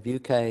have, we have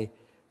UK,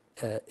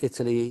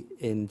 Italy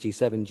in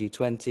G7,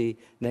 G20.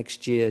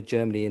 Next year,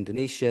 Germany,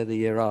 Indonesia. The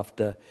year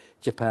after,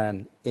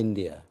 Japan,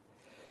 India.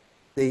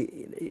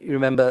 You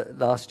remember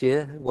last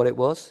year what it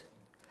was?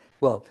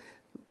 Well,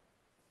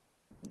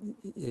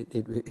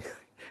 it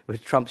was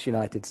Trump's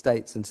United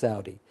States and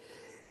Saudi.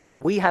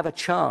 We have a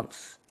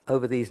chance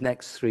over these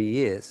next 3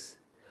 years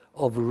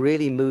of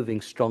really moving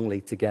strongly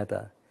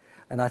together.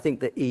 And I think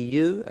the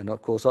EU, and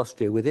of course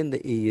Austria within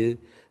the EU,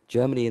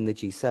 Germany in the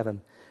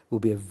G7, will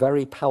be a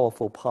very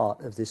powerful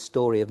part of this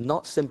story of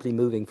not simply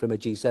moving from a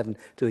G7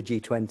 to a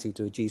G20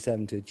 to a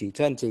G7 to a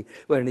G20,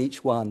 where in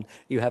each one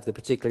you have the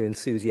particular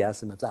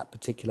enthusiasm of that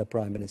particular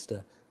prime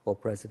minister or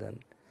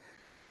president.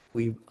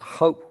 We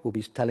hope we'll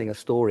be telling a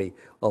story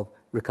of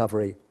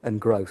recovery and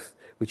growth,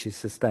 which is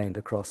sustained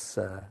across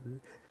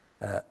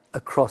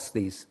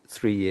these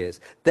 3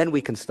 years. Then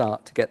we can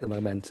start to get the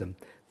momentum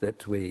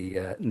that we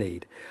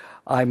need.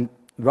 I'm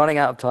running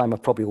out of time.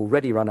 I've probably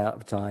already run out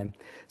of time.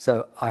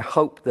 So I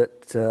hope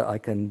that I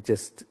can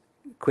just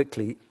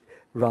quickly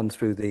run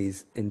through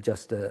these in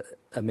just a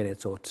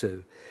minute or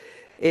two.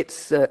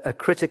 It's a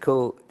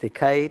critical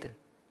decade.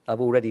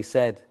 I've already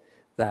said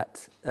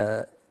that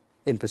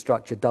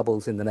infrastructure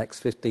doubles in the next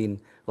 15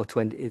 or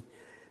 20.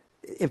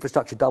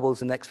 Infrastructure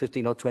doubles in the next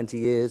 15 or 20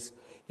 years.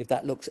 If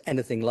that looks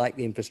anything like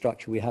the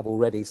infrastructure we have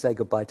already, say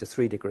goodbye to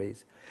 3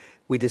 degrees.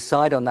 We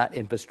decide on that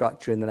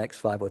infrastructure in the next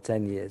 5 or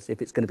 10 years,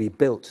 if it's going to be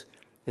built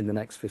in the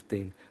next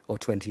 15 or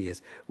 20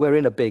 years. We're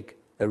in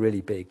a really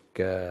big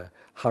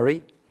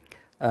hurry.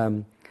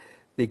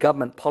 The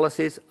government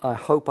policies, I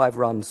hope I've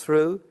run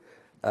through.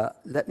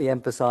 Let me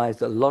emphasize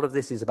that a lot of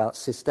this is about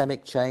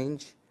systemic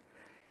change.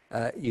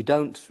 You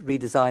don't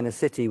redesign a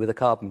city with a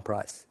carbon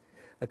price.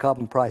 A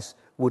carbon price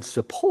would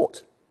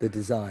support the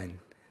design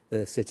of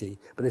the city,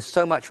 but there's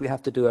so much we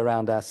have to do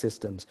around our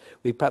systems.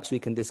 Perhaps we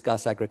can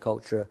discuss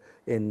agriculture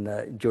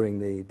during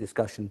the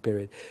discussion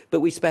period. But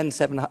we spend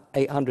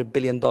 $800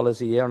 billion a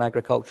year on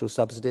agricultural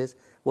subsidies.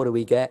 What do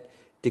we get?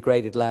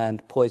 Degraded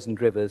land,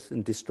 poisoned rivers,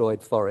 and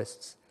destroyed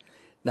forests.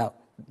 Now,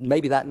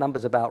 maybe that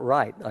number's about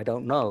right. I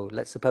don't know.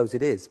 Let's suppose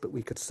it is, but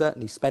we could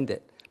certainly spend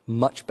it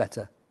much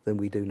better than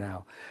we do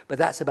now. But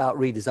that's about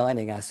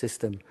redesigning our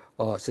system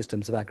or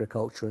systems of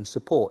agriculture and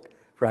support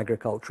for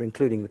agriculture,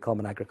 including the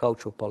Common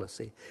Agricultural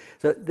Policy.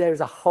 So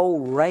there's a whole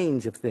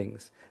range of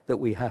things that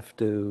we have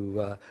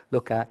to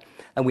look at,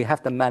 and we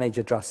have to manage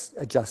a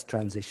just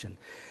transition.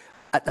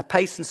 At the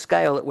pace and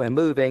scale that we're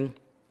moving,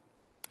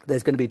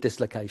 there's going to be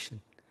dislocation.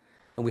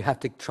 And we have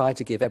to try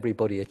to give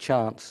everybody a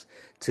chance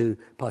to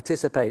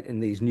participate in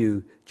these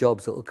new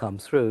jobs that will come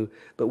through,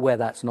 but where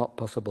that's not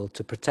possible,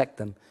 to protect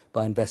them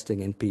by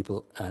investing in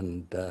people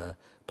and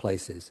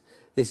places.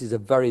 This is a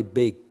very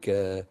big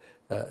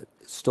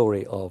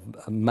story of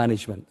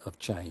management of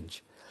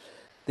change.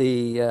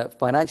 The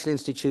financial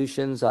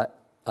institutions,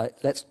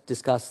 let's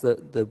discuss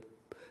the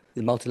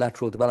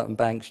multilateral development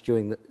banks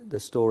during the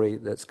story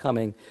that's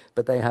coming,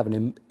 but they have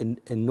an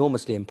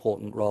enormously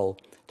important role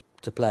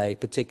to play,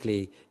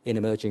 particularly in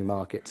emerging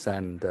markets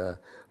and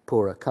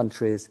poorer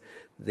countries.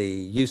 The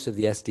use of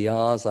the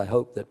SDRs, I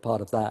hope that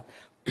part of that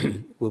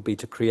will be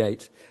to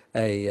create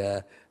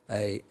a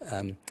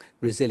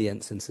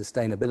resilience and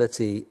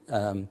sustainability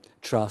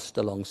trust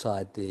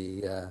alongside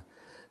the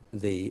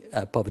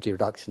poverty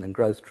reduction and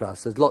growth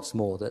trust. There's lots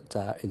more that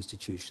our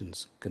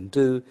institutions can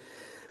do.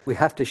 We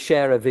have to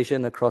share a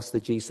vision across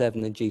the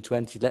G7 and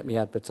G20. Let me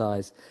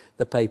advertise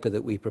the paper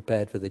that we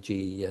prepared for the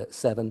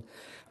G7,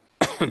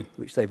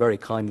 which they very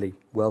kindly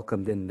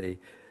welcomed in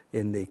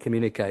the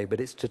communique, but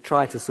it's to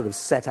try to sort of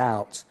set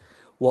out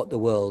what the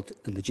world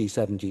and the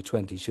G7,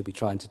 G20 should be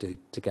trying to do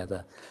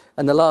together.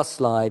 And the last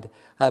slide,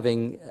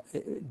 having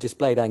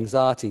displayed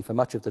anxiety for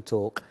much of the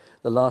talk,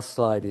 the last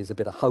slide is a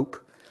bit of hope.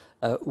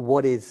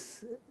 What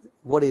is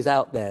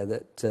out there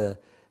that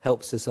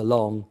helps us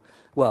along?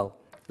 Well,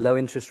 low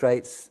interest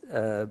rates,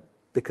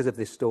 because of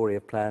this story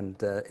of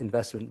planned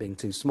investment being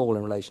too small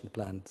in relation to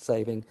planned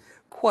saving,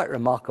 quite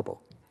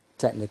remarkable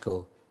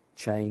technical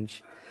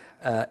change.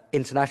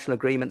 International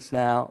agreements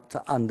now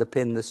to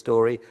underpin the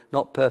story,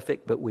 not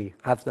perfect, but we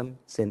have them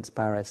since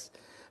Paris.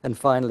 And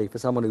finally, for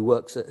someone who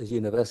works at a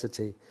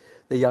university,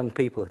 the young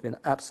people have been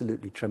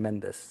absolutely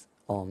tremendous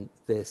on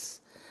this.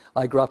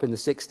 I grew up in the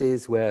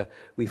 60s where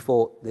we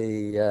fought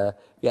the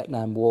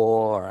Vietnam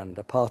War and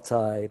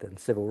apartheid and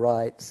civil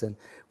rights, and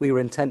we were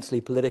intensely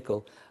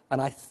political.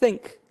 And I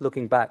think,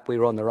 looking back, we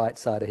were on the right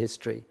side of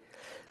history.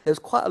 There was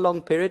quite a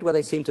long period where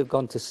they seemed to have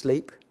gone to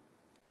sleep.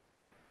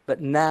 But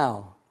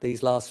now,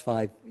 these last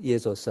 5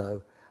 years or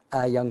so,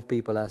 our young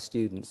people, our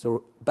students,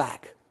 are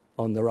back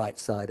on the right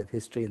side of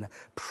history, and the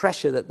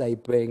pressure that they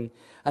bring,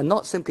 and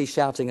not simply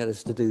shouting at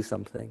us to do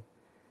something.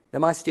 Now,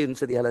 my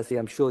students at the LSE,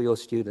 I'm sure your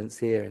students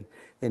here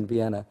in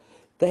Vienna,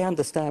 they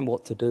understand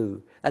what to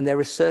do, and they're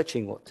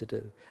researching what to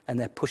do, and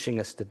they're pushing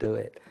us to do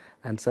it.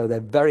 And so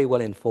they're very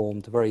well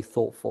informed, very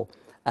thoughtful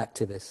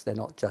activists. They're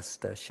not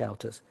just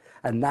shouters.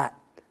 And that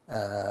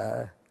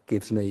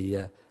gives me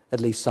at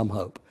least some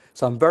hope.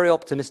 So I'm very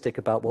optimistic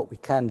about what we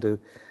can do,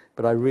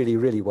 but I really,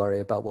 really worry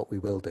about what we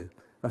will do.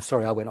 I'm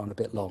sorry I went on a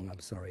bit long. I'm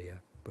sorry.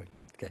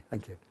 Okay,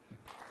 thank you.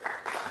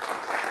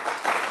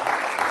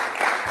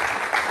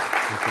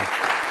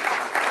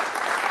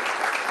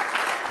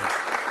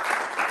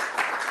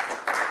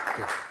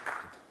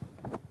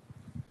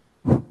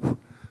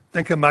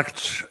 Thank you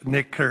much,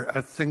 Nick.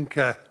 I think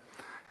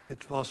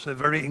it was a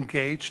very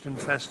engaged and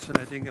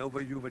fascinating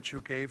overview which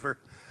you gave her.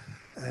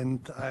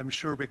 And I'm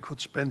sure we could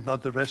spend now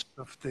the rest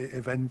of the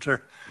event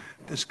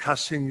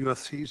discussing your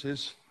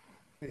thesis.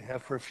 We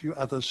have a few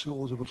others who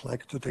also would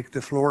like to take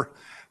the floor,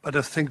 but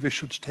I think we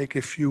should take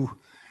a few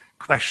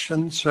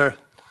questions. And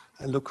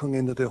looking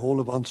into the hall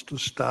who wants to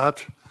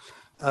start.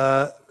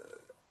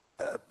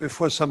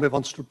 Before somebody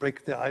wants to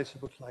break the ice, I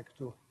would like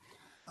to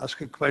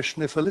ask a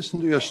question. If I listen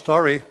to your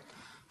story,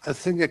 I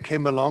think I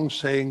came along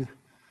saying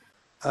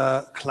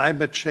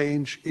climate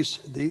change is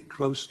the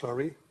growth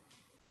story.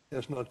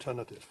 There's no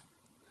alternative.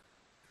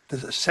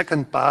 The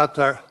second part,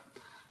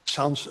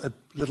 Sounds a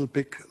little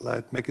bit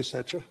like Maggie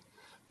Thatcher,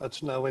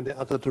 but now in the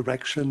other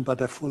direction,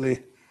 but I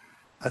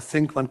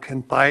think one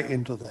can buy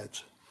into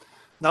that.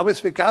 Now,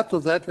 with regard to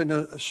that, when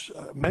you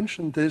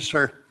mentioned this,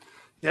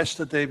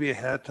 yesterday we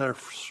had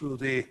through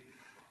the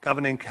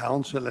Governing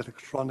Council,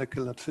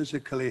 electronically, not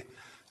physically,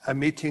 a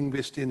meeting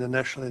with the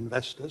international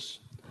investors.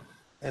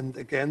 And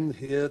again,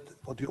 here,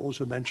 what you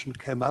also mentioned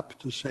came up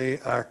to say,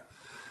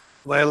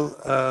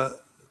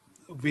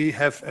 we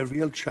have a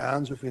real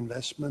chance of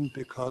investment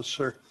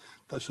because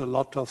there's a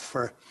lot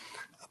of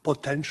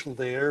potential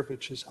there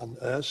which is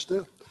unearthed.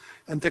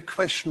 And the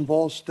question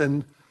was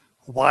then,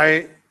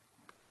 why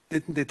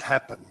didn't it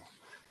happen?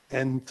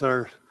 And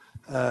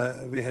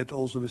we had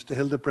also Mr.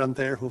 Hildebrand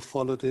there who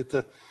followed it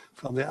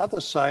from the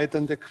other side.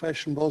 And the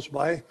question was,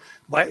 why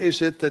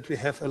is it that we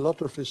have a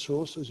lot of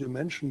resources, you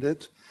mentioned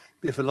it,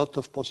 we have a lot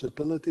of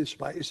possibilities,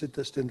 why is it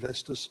that the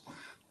investors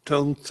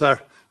don't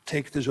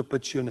take this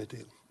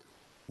opportunity?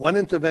 One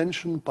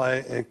intervention by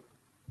a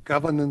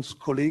governance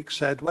colleague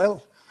said,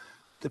 well,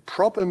 the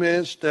problem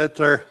is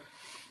that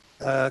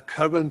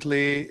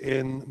currently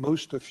in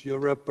most of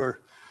Europe,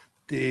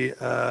 the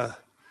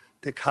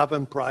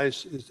carbon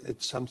price is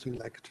at something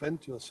like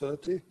 20 or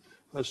 30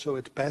 or so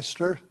at best.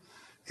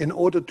 In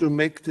order to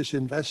make these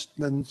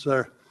investments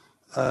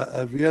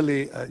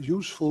really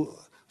useful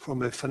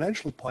from a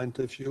financial point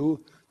of view,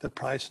 the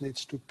price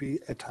needs to be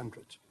at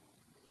 100.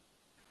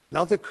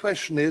 Now the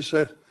question is,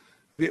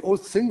 we all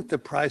think the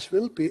price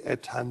will be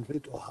at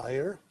 100 or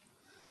higher,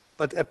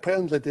 but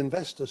apparently the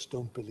investors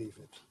don't believe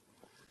it.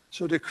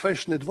 So the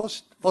question it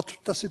was, what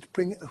does it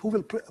bring?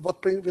 Will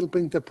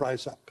bring the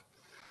price up?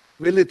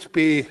 Will it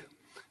be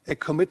a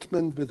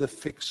commitment with a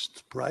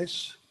fixed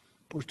price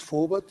pushed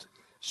forward,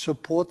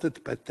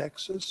 supported by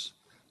taxes,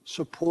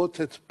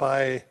 supported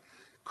by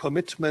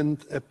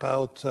commitment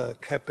about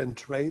cap and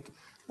trade?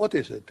 What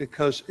is it?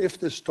 Because if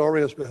the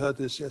story, as we heard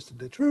this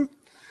yesterday, true,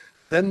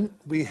 then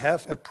we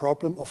have a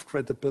problem of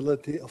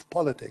credibility of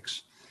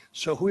politics.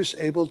 So who is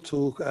able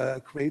to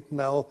create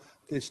now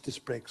this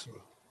breakthrough?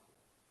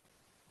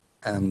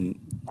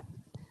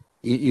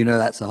 You know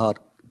that's a hard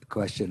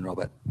question,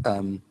 Robert.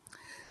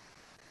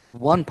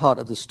 One part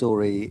of the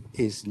story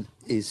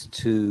is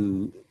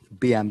to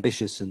be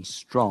ambitious and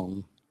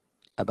strong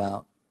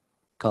about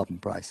carbon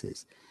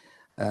prices.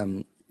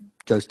 Joe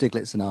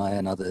Stiglitz and I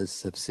and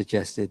others have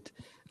suggested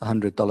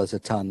 $100 a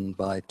ton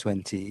by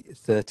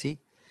 2030.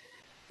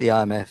 The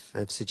IMF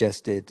have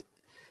suggested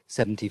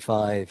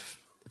 75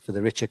 for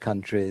the richer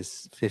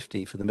countries,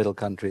 50 for the middle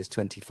countries,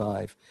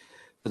 25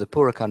 for the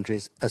poorer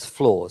countries as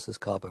floors, as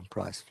carbon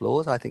price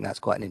floors. I think that's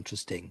quite an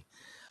interesting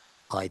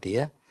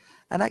idea.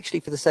 And actually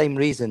for the same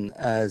reason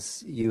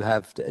as you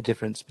have a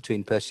difference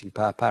between purchasing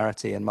power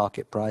parity and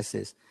market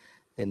prices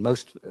in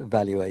most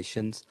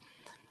valuations,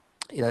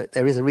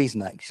 there is a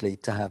reason actually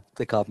to have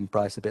the carbon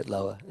price a bit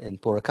lower in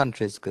poorer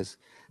countries because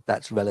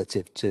that's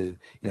relative to,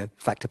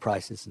 factor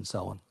prices and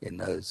so on in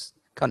those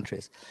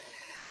countries.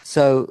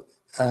 So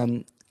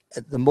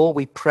the more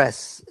we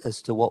press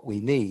as to what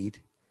we need,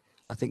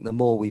 I think the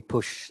more we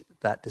push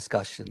that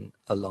discussion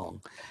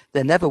along.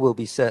 There never will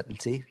be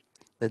certainty.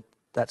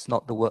 That's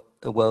not the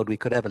world we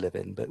could ever live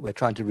in, but we're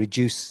trying to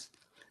reduce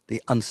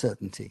the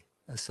uncertainty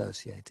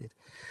associated.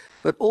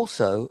 But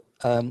also,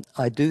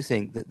 I do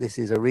think that this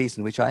is a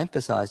reason, which I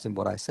emphasized in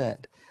what I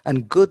said,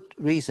 and good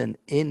reason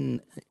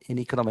in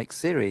economic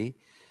theory,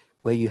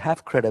 where you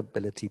have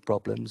credibility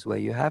problems, where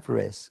you have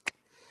risk,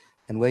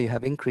 and where you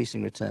have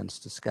increasing returns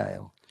to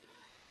scale.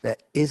 There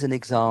is an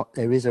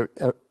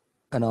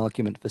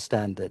argument for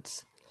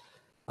standards.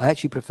 I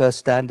actually prefer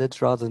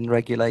standards rather than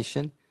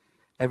regulation.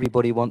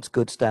 Everybody wants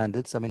good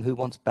standards. I mean, who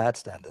wants bad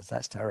standards?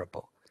 That's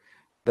terrible.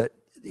 But,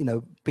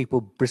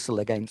 people bristle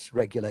against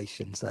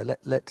regulation. So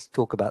let's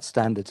talk about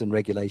standards and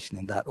regulation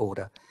in that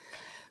order.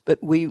 But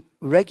we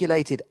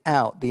regulated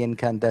out the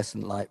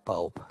incandescent light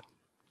bulb.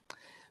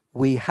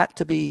 We had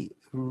to be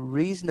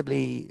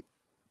reasonably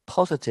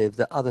positive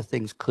that other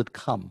things could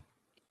come.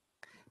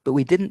 But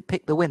we didn't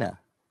pick the winner.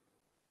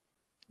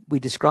 We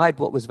described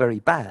what was very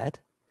bad,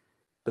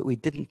 but we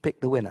didn't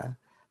pick the winner.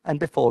 And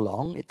before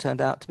long, it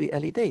turned out to be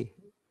LED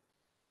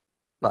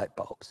light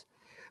bulbs.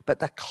 But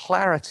the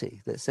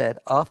clarity that said,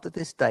 after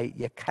this date,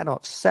 you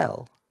cannot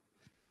sell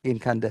the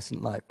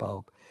incandescent light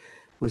bulb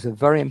was a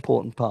very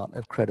important part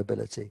of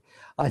credibility.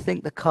 I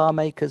think the car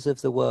makers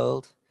of the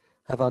world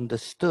have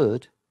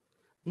understood,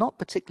 not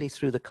particularly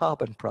through the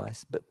carbon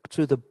price, but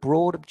through the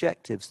broad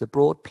objectives, the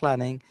broad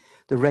planning,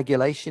 the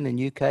regulation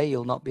in UK,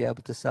 you'll not be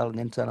able to sell an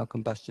internal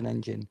combustion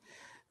engine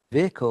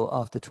vehicle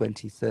after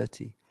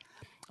 2030.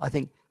 I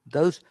think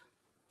those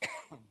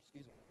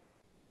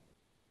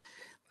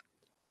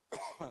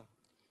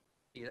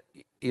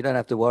you don't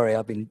have to worry.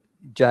 I've been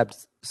jabbed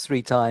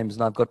 3 times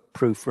and I've got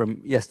proof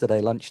from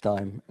yesterday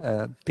lunchtime,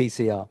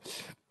 PCR.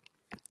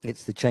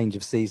 It's the change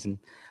of season.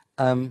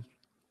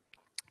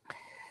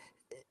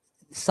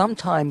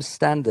 Sometimes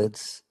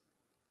standards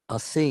are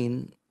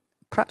seen,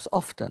 perhaps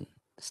often,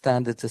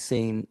 standards are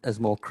seen as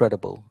more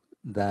credible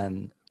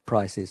than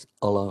prices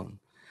alone.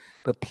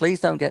 But please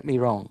don't get me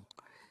wrong.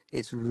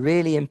 It's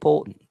really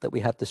important that we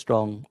have the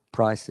strong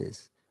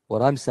prices.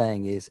 What I'm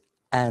saying is,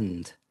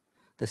 and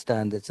the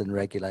standards and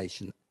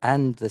regulation,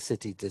 and the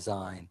city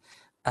design,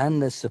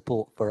 and the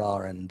support for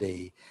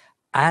R&D,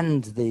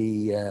 and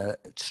the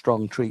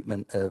strong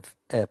treatment of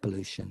air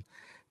pollution.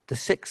 The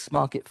 6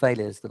 market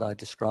failures that I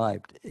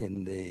described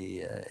in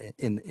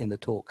the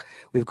talk,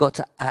 we've got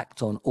to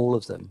act on all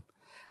of them.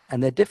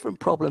 And there are different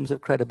problems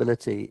of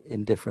credibility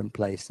in different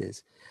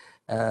places.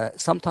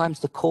 Sometimes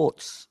the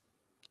courts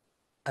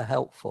are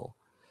helpful.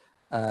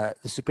 The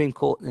Supreme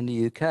Court in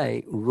the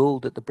UK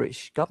ruled that the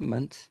British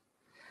government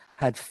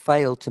had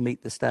failed to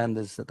meet the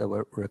standards that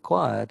were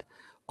required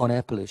on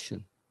air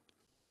pollution.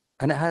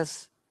 And it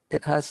has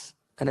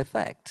an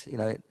effect. You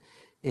know,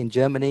 in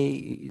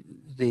Germany,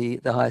 the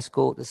highest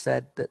court has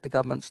said that the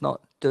government's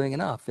not doing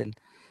enough.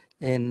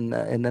 In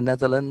the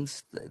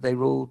Netherlands, they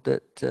ruled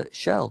that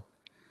Shell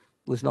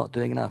was not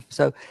doing enough.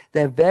 So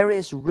there are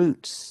various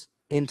routes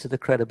into the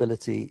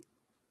credibility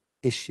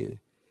issue.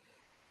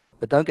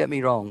 But don't get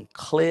me wrong,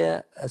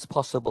 clear as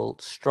possible,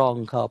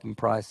 strong carbon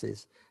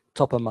prices,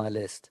 top of my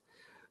list.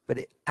 But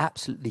it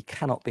absolutely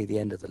cannot be the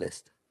end of the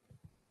list.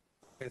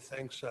 Okay,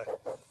 thanks.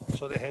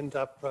 So the hand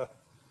up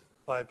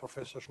by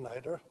Professor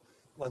Schneider.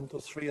 1, 2,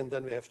 3, and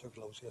then we have to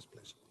close. Yes,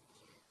 please.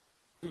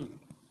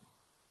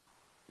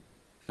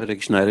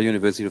 Frederick Schneider,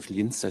 University of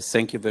Linz. I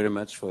thank you very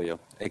much for your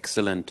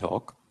excellent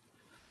talk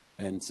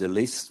and the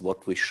list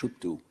what we should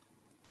do.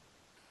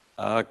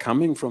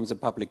 Coming from the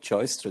public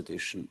choice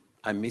tradition,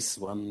 I miss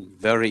one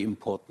very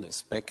important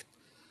aspect.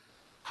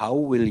 How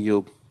will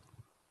you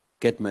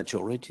get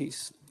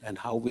majorities and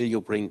how will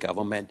you bring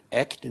government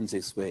act in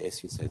this way,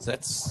 as you said?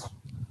 That's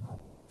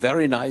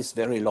very nice,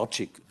 very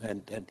logic.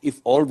 And if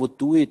all would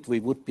do it, we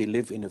would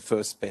live in a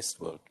first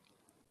best world.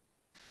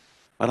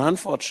 But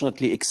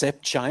unfortunately,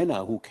 except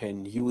China, who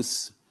can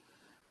use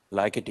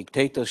like a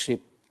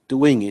dictatorship,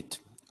 doing it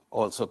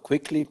also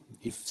quickly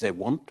if they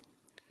want.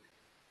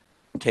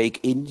 Take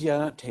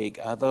India, take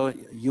other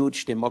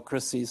huge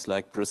democracies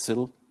like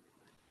Brazil.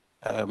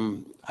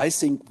 I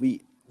think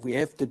we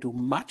have to do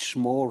much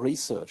more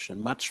research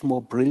and much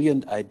more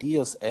brilliant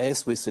ideas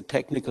as with the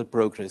technical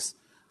progress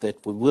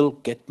that we will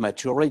get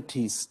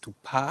majorities to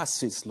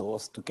pass these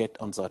laws to get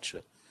on such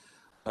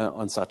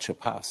a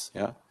path.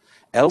 Yeah?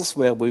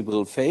 Elsewhere we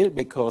will fail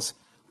because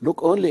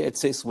look only at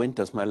this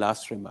winters, my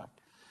last remark.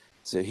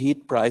 The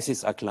heat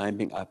prices are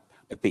climbing up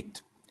a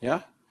bit.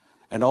 Yeah?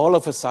 And all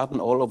of a sudden,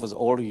 all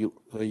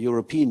the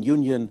European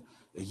Union,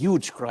 a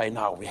huge cry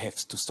now, we have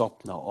to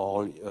stop now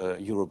all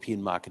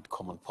European market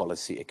common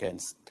policy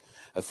against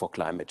for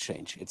climate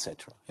change,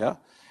 etc. Yeah?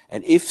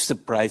 And if the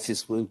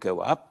prices will go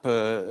up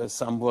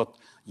somewhat,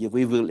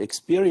 we will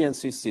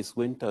experience this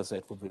winter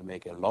that we will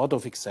make a lot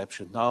of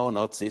exceptions. No,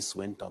 not this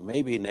winter,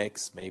 maybe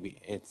next, maybe,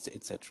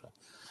 etc.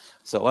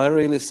 So I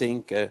really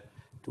think,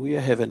 do you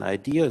have an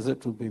idea?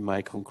 That would be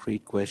my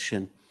concrete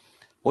question.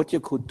 What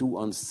you could do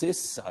on this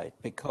side,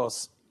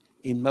 because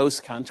in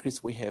most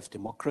countries we have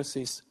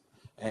democracies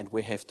and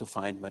we have to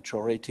find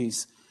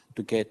majorities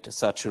to get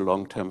such a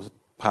long-term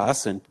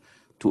path and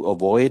to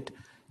avoid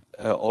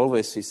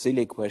always the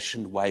silly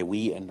question, why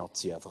we and not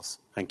the others?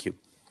 Thank you.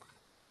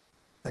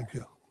 Thank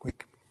you.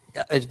 Quick.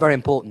 Yeah, it's a very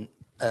important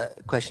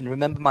question.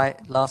 Remember my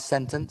last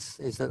sentence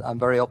is that I'm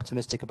very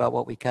optimistic about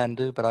what we can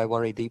do, but I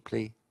worry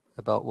deeply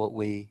about what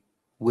we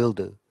will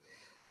do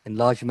in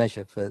large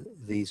measure for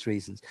these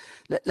reasons.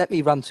 Let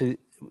me run through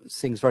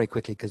things very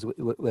quickly because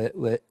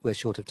we're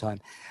short of time.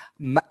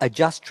 A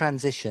just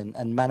transition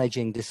and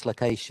managing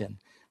dislocation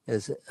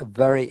is a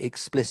very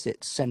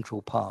explicit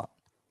central part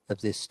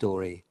of this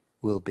story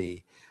will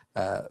be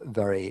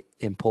very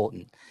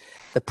important.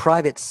 The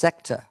private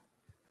sector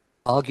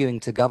arguing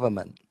to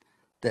government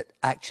that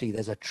actually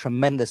there's a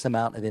tremendous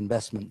amount of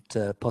investment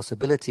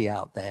possibility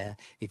out there.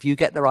 If you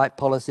get the right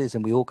policies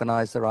and we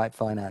organize the right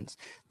finance,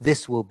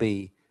 this will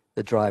be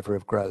the driver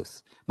of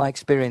growth. My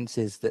experience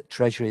is that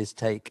treasuries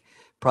take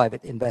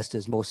private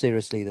investors more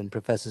seriously than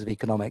professors of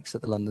economics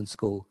at the London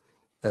School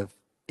of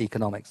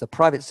Economics. The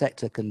private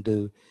sector can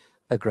do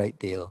a great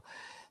deal.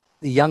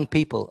 The young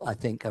people, I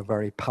think, are a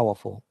very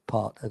powerful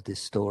part of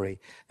this story,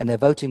 and they're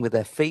voting with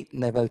their feet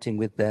and they're voting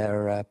with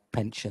their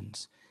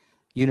pensions.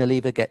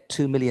 Unilever get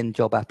 2 million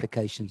job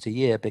applications a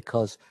year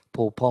because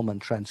Paul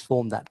Polman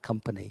transformed that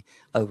company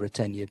over a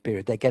 10-year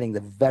period. They're getting the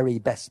very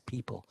best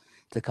people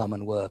to come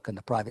and work, and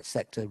the private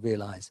sector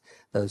realize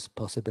those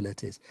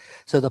possibilities.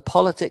 So the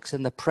politics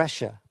and the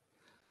pressure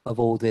of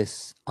all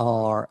this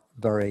are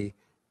very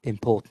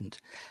important.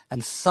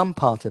 And some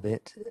part of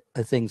it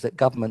are things that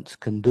governments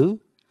can do,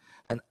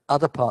 and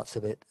other parts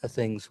of it are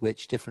things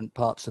which different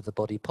parts of the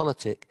body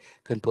politic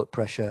can put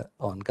pressure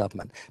on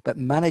government. But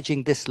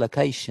managing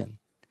dislocation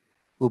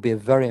will be a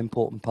very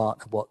important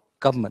part of what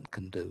government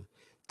can do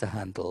to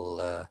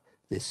handle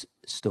this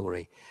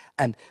story.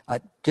 And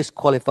I just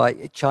qualify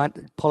China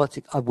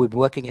politics. I've been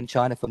working in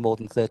China for more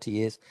than 30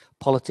 years.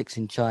 Politics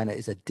in China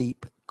is a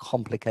deep,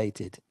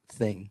 complicated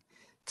thing.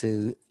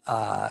 To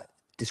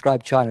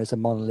describe China as a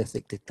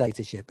monolithic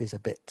dictatorship is a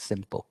bit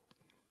simple.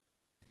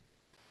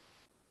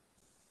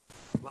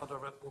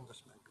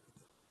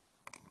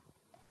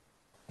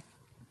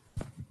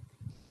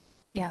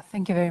 Yeah,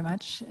 thank you very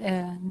much,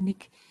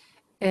 Nick.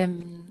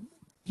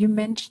 You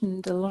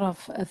mentioned a lot of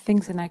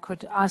things, and I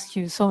could ask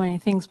you so many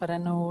things, but I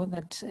know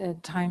that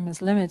time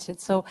is limited.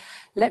 So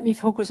let me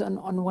focus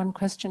on one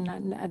question,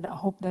 and I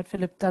hope that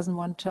Philip doesn't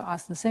want to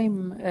ask the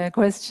same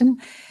question.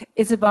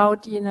 It's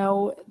about, you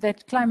know,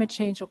 that climate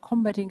change or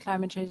combating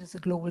climate change is a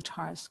global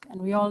task.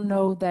 And we all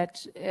know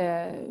that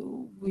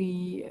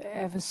we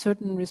have a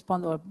certain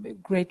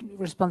great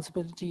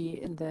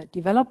responsibility in the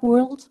developed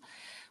world.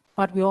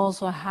 But we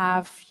also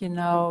have, you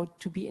know,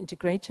 to be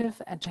integrative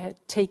and to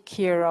take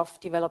care of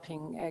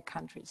developing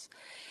countries.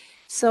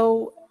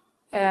 So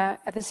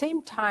at the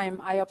same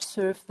time, I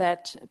observe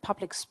that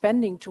public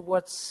spending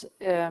towards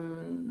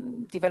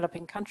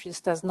developing countries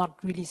does not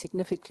really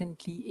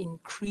significantly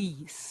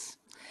increase.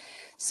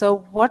 So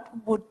what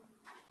would,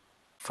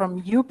 from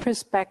your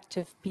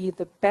perspective, be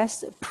the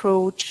best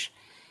approach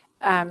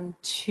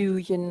to,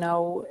 you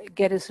know,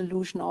 get a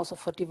solution also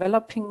for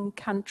developing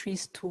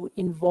countries, to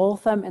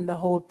involve them in the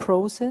whole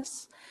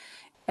process,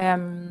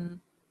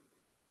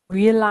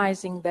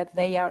 realizing that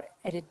they are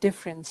at a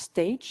different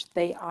stage.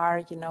 They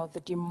are, you know,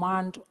 the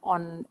demand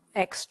on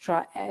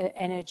extra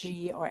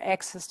energy or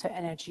access to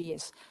energy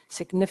is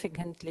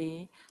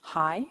significantly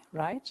high,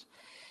 right?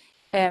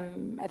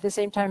 At the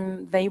same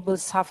time, they will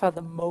suffer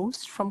the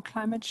most from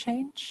climate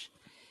change.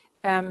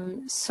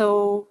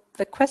 So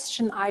the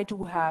question I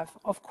do have,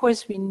 of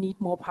course, we need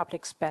more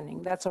public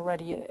spending. That's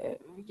already,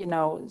 you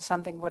know,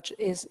 something which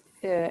is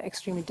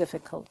extremely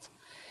difficult,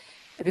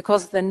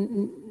 because the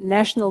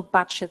national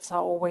budgets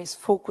are always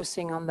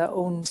focusing on their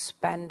own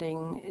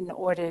spending in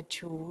order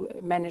to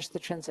manage the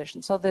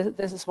transition. So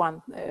this is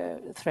one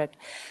threat.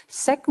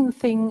 Second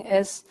thing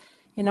is,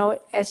 you know,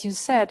 as you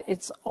said,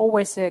 it's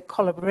always a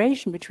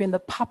collaboration between the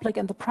public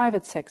and the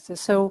private sector.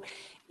 So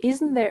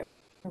isn't there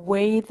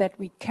way that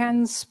we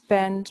can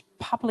spend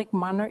public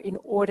money in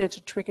order to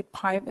trigger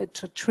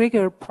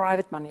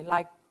private money,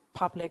 like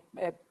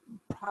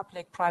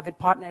public-private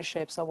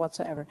partnerships or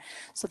whatsoever?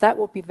 So that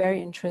would be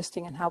very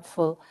interesting and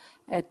helpful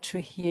to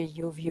hear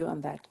your view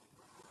on that.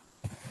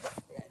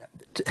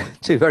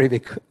 Two very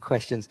big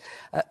questions.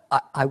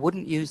 I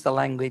wouldn't use the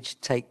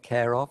language "take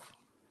care of."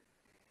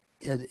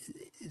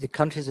 The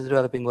countries of the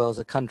developing world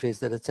are countries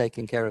that are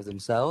taking care of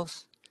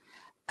themselves,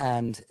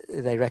 and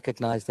they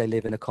recognize they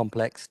live in a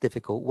complex,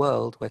 difficult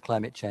world where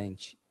climate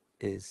change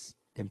is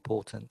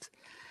important.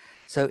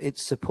 So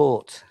it's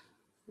support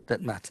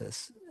that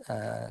matters,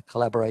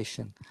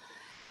 collaboration.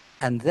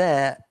 And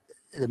there,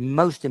 the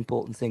most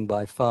important thing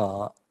by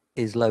far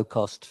is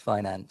low-cost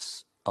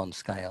finance on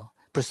scale,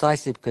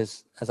 precisely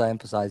because, as I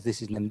emphasize,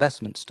 this is an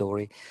investment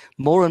story.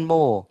 More and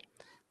more,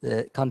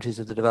 the countries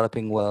of the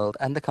developing world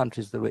and the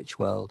countries of the rich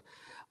world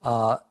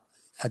are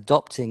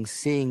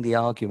seeing the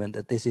argument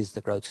that this is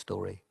the growth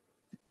story.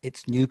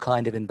 It's new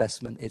kind of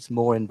investment, it's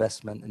more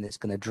investment, and it's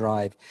going to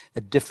drive a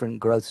different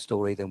growth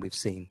story than we've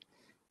seen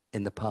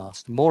in the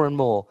past. More and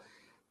more,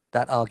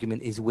 that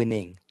argument is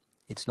winning.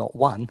 It's not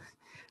won,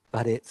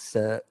 but it's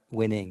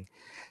winning.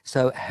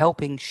 So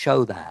helping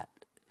show that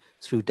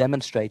through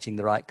demonstrating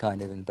the right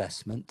kind of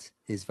investment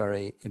is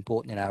very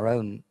important in our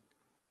own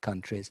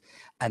countries,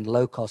 and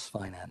low-cost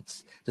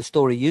finance. The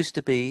story used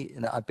to be,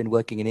 and I've been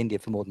working in India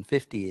for more than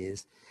 50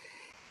 years,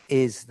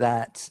 is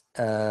that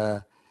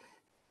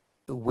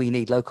we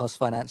need low-cost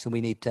finance and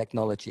we need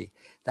technology.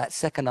 That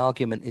second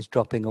argument is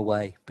dropping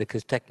away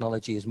because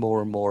technology is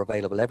more and more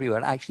available everywhere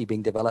and actually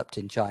being developed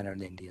in China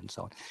and India and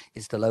so on.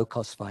 It's the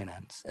low-cost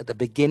finance. At the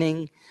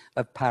beginning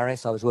of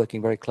Paris, I was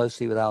working very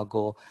closely with Al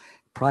Gore.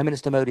 Prime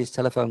Minister Modi's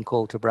telephone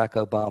call to Barack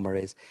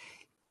Obama is,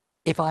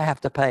 if I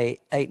have to pay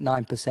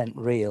 8-9%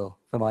 real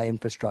for my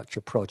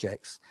infrastructure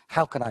projects,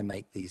 how can I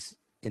make these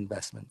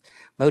investments?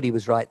 Modi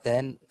was right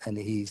then, and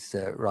he's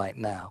right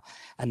now.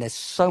 And there's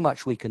so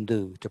much we can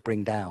do to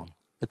bring down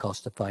the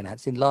cost of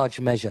finance. In large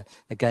measure,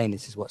 again,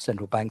 this is what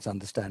central banks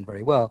understand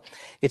very well,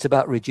 it's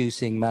about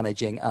reducing,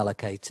 managing,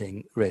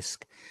 allocating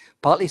risk.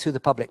 Partly through the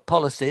public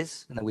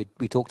policies, and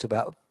we talked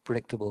about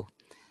predictable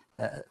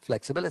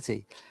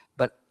flexibility,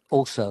 but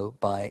also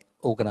by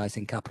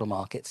organizing capital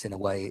markets in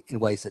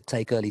ways that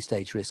take early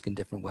stage risk in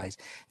different ways.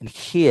 And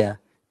here,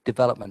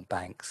 development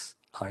banks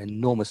are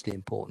enormously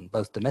important,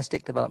 both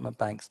domestic development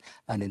banks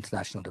and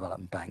international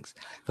development banks.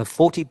 For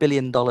 $40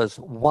 billion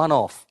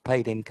one-off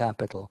paid in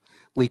capital,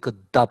 we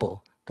could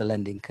double the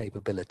lending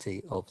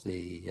capability of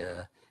the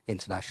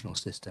international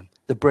system.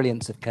 The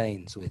brilliance of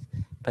Keynes with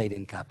paid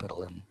in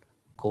capital and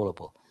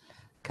callable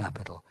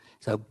capital.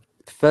 So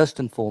first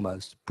and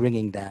foremost,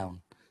 bringing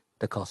down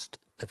the cost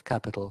of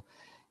capital,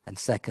 and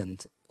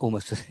second,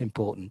 almost as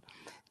important,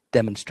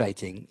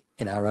 demonstrating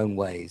in our own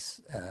ways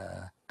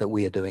that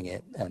we are doing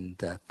it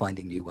and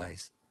finding new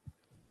ways.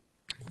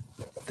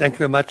 Thank you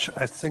very much.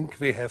 I think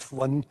we have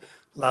one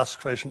last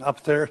question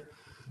up there.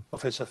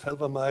 Professor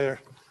Felbermayr,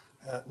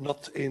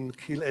 not in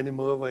Kiel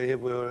anymore,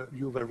 where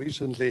you were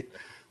recently.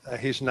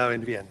 He's now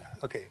in Vienna.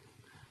 Okay,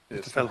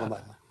 yes. Mr.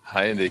 Felbermayr.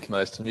 Hi, Nick.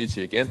 Nice to meet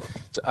you again.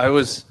 So I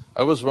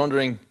was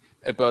wondering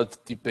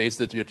about debates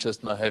that we're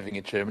just now having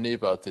in Germany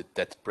about the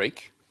debt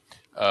break,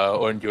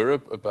 or in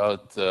Europe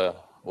about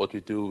what we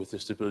do with the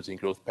Stability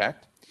and Growth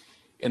Pact.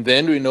 And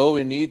then we know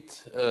we need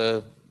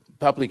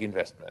public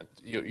investment.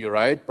 You're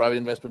right, private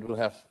investment will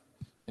have,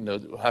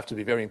 will have to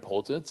be very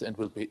important and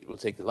will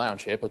take the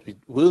lion's share, but we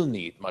will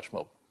need much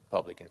more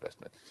public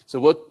investment. So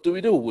what do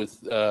we do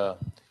with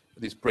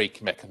these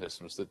brake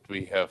mechanisms that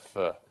we have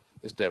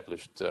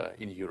established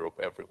in Europe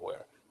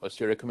everywhere? What's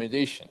your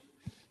recommendation?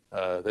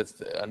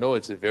 I know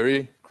it's a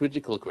very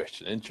critical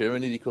question. In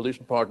Germany, the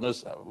coalition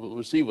partners,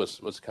 we'll see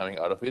what's coming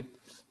out of it,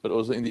 but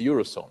also in the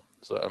Eurozone.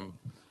 So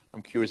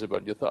I'm curious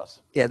about your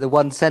thoughts. Yeah, the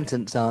one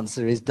sentence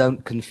answer is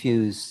don't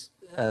confuse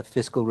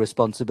fiscal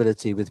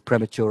responsibility with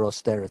premature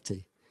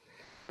austerity.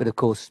 But of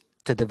course,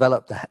 to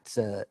develop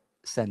that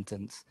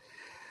sentence,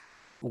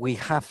 we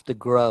have to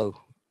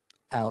grow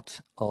out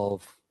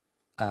of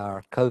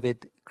our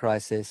COVID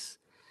crisis.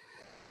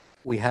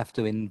 We have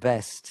to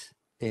invest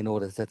in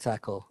order to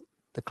tackle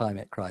the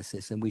climate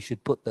crisis, and we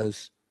should put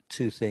those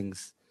two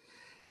things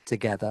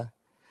together.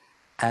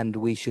 And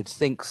we should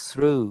think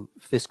through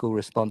fiscal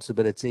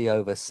responsibility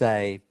over,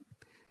 say,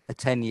 a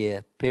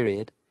 10-year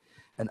period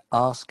and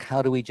ask,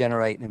 how do we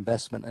generate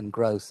investment and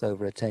growth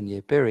over a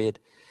 10-year period?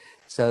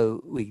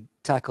 So we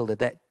tackle the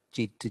debt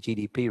to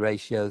GDP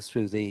ratio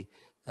through the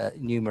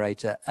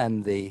numerator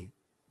and the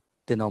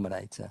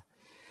denominator.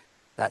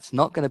 That's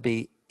not going to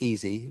be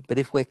easy, but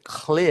if we're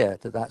clear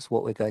that that's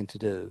what we're going to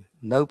do,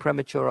 no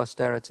premature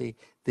austerity,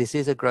 this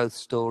is a growth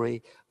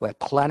story, we're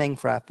planning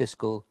for our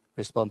fiscal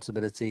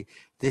responsibility,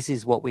 this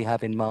is what we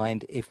have in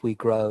mind if we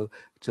grow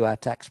to our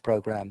tax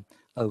program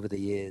over the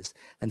years,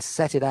 and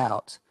set it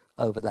out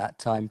over that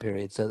time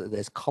period so that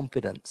there's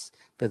confidence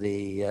for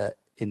the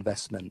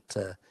investment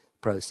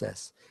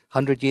process.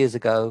 100 years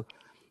ago,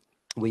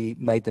 we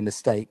made the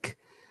mistake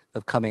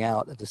of coming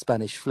out of the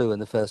Spanish flu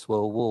and the First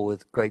World War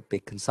with great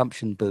big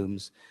consumption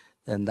booms,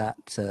 and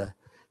that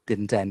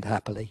didn't end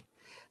happily.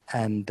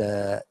 And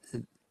a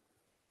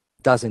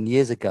dozen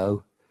years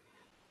ago,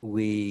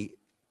 we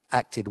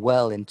acted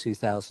well in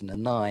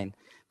 2009,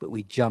 but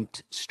we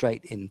jumped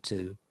straight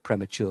into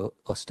premature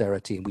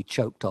austerity and we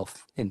choked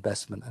off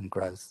investment and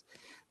growth.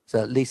 So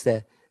at least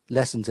they're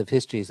lessons of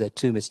history. There are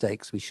two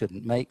mistakes we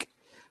shouldn't make,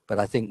 but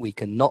I think we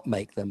can not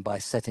make them by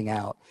setting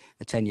out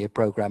a 10-year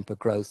program for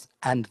growth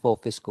and for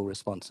fiscal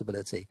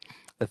responsibility.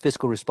 The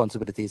fiscal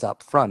responsibility is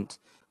up front,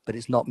 but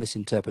it's not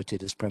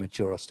misinterpreted as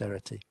premature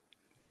austerity.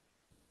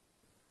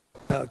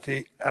 Now,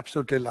 the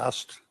absolutely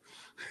last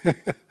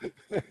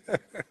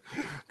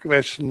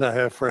question I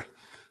have for,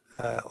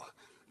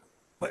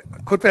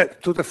 could we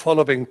do the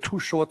following two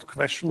short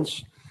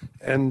questions,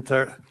 and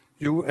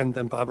you and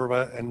then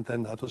Barbara, and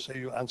then how to say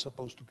you answer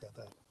both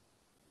together?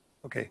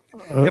 Okay.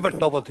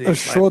 A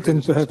short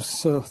and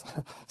perhaps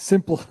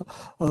simple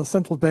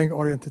central bank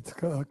oriented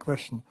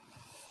question.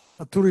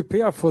 To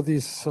repair for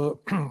these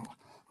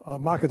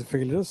market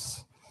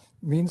failures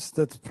means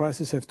that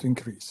prices have to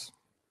increase,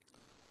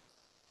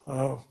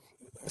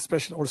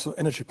 especially also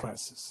energy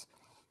prices.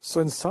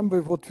 So in some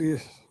way,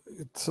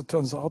 it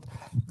turns out,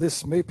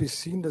 this may be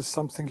seen as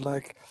something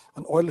like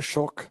an oil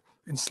shock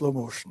in slow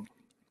motion.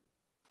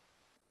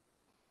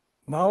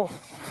 Now,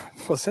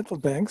 for central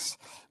banks,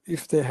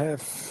 if they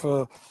have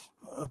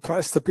a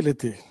price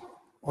stability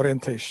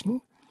orientation,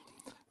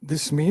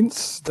 this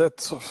means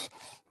that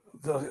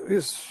there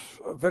is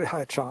a very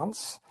high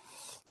chance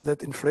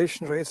that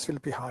inflation rates will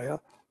be higher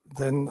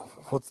than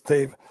what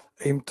they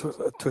aim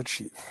to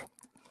achieve.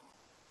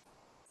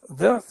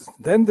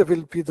 Then there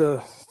will be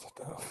the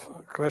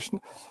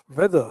question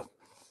whether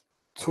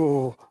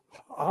to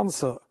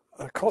answer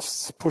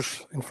costs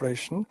push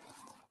inflation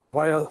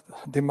via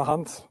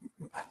demand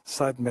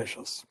side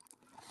measures.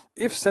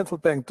 If central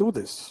bank do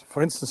this,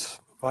 for instance,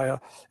 via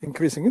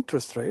increasing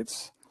interest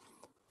rates,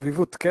 we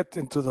would get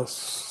into the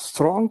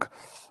strong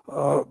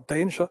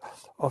danger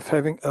of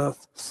having a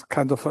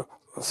kind of a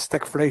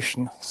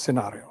stagflation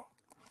scenario.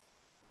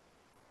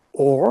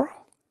 Or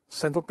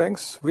central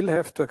banks will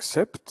have to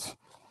accept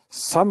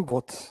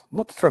somewhat,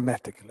 not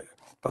dramatically,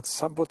 but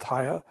somewhat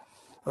higher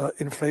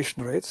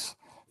inflation rates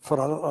for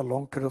a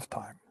long period of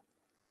time.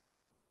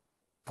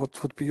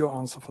 What would be your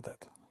answer for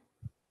that?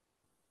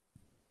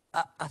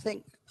 I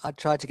think I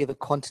tried to give a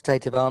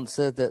quantitative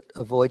answer that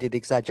avoided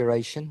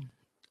exaggeration.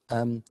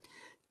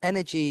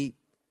 Energy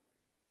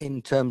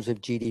in terms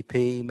of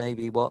GDP,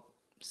 maybe what,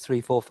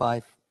 3, 4,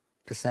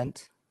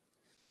 5%.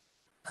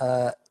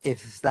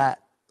 If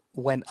that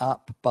went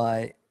up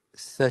by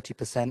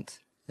 30%,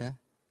 yeah,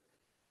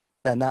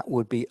 then that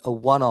would be a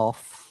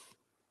one-off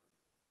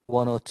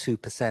 1 or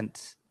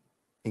 2%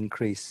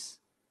 increase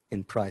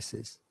in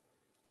prices,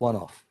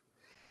 one-off.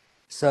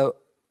 So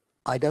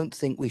I don't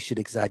think we should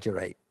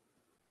exaggerate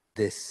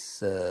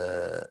this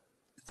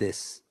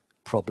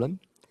problem.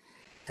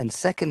 And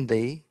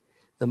secondly,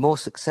 the more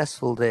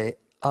successful they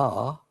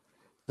are,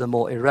 the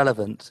more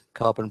irrelevant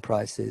carbon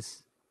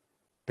prices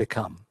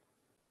become.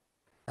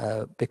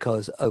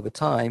 Because over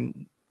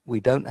time, we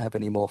don't have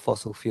any more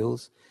fossil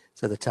fuels,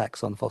 so the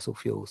tax on fossil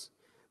fuels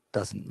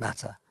doesn't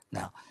matter.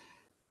 Now,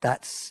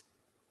 that's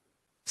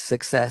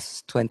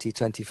success 20,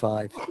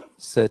 25,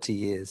 30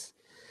 years.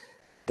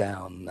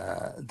 down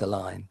the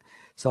line.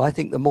 So I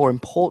think the more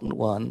important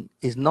one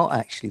is not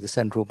actually the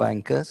central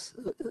bankers.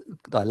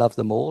 I love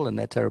them all and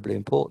they're terribly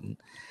important.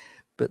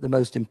 But the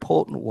most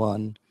important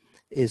one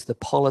is the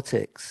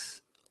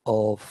politics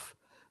of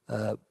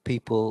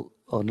people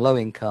on low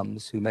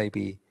incomes who may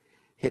be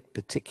hit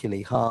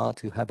particularly hard,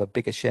 who have a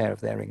bigger share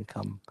of their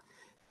income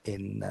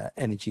in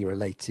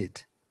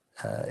energy-related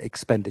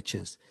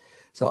expenditures.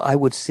 So I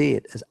would see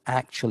it as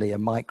actually a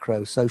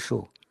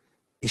micro-social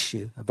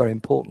issue, a very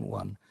important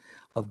one,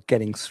 of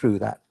getting through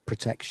that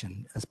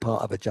protection as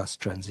part of a just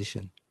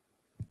transition.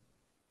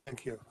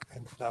 Thank you.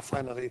 And now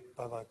finally,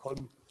 Barbara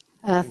Kolben.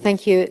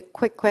 Thank you.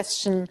 Quick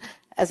question.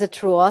 As a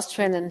true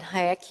Austrian and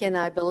Hayekian,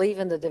 I believe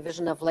in the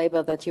division of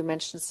labor that you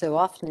mentioned so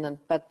often,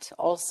 but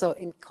also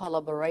in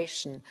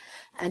collaboration.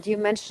 And you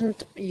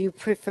mentioned you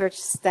preferred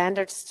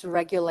standards to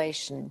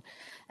regulation.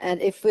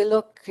 And if we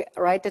look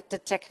right at the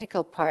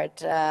technical part,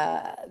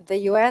 the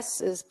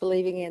US is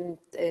believing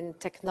in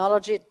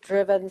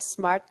technology-driven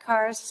smart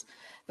cars,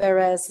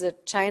 whereas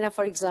China,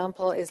 for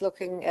example, is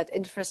looking at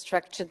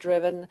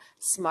infrastructure-driven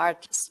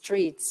smart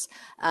streets.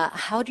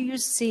 How do you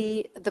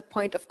see the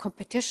point of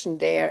competition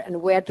there,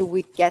 and where do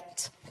we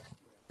get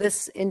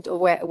this into,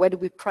 where do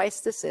we price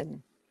this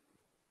in?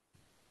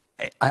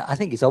 I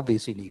think it's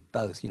obvious you need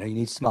both. You know, you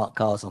need smart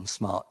cars on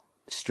smart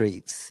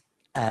streets.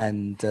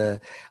 And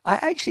it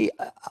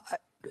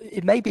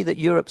may be that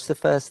Europe's the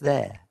first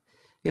there.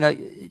 You know,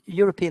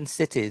 European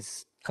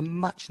cities are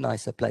much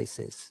nicer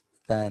places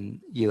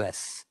than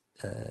US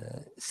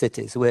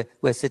cities.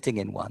 We're sitting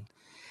in one.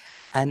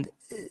 And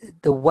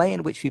the way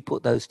in which we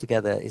put those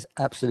together is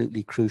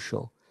absolutely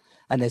crucial.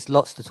 And there's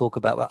lots to talk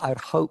about. But I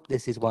hope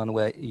this is one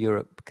where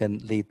Europe can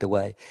lead the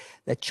way.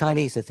 The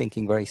Chinese are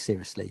thinking very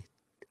seriously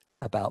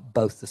about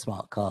both the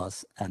smart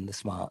cars and the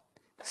smart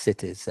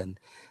cities. And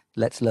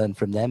let's learn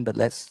from them, but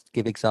let's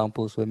give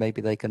examples where maybe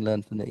they can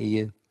learn from the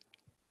EU.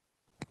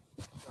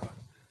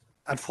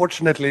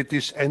 Unfortunately,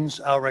 this ends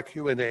our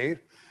Q&A.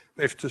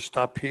 We have to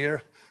stop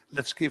here.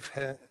 Let's give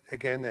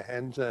again a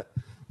hand to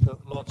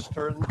Lord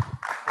Stern.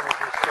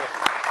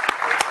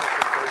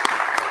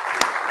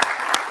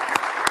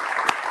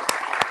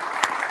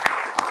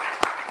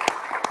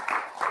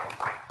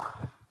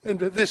 And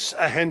with this,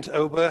 I hand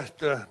over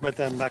to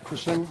Madame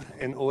Markussen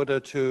in order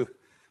to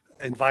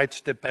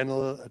invite the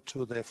panel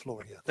to the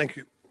floor here. Thank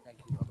you.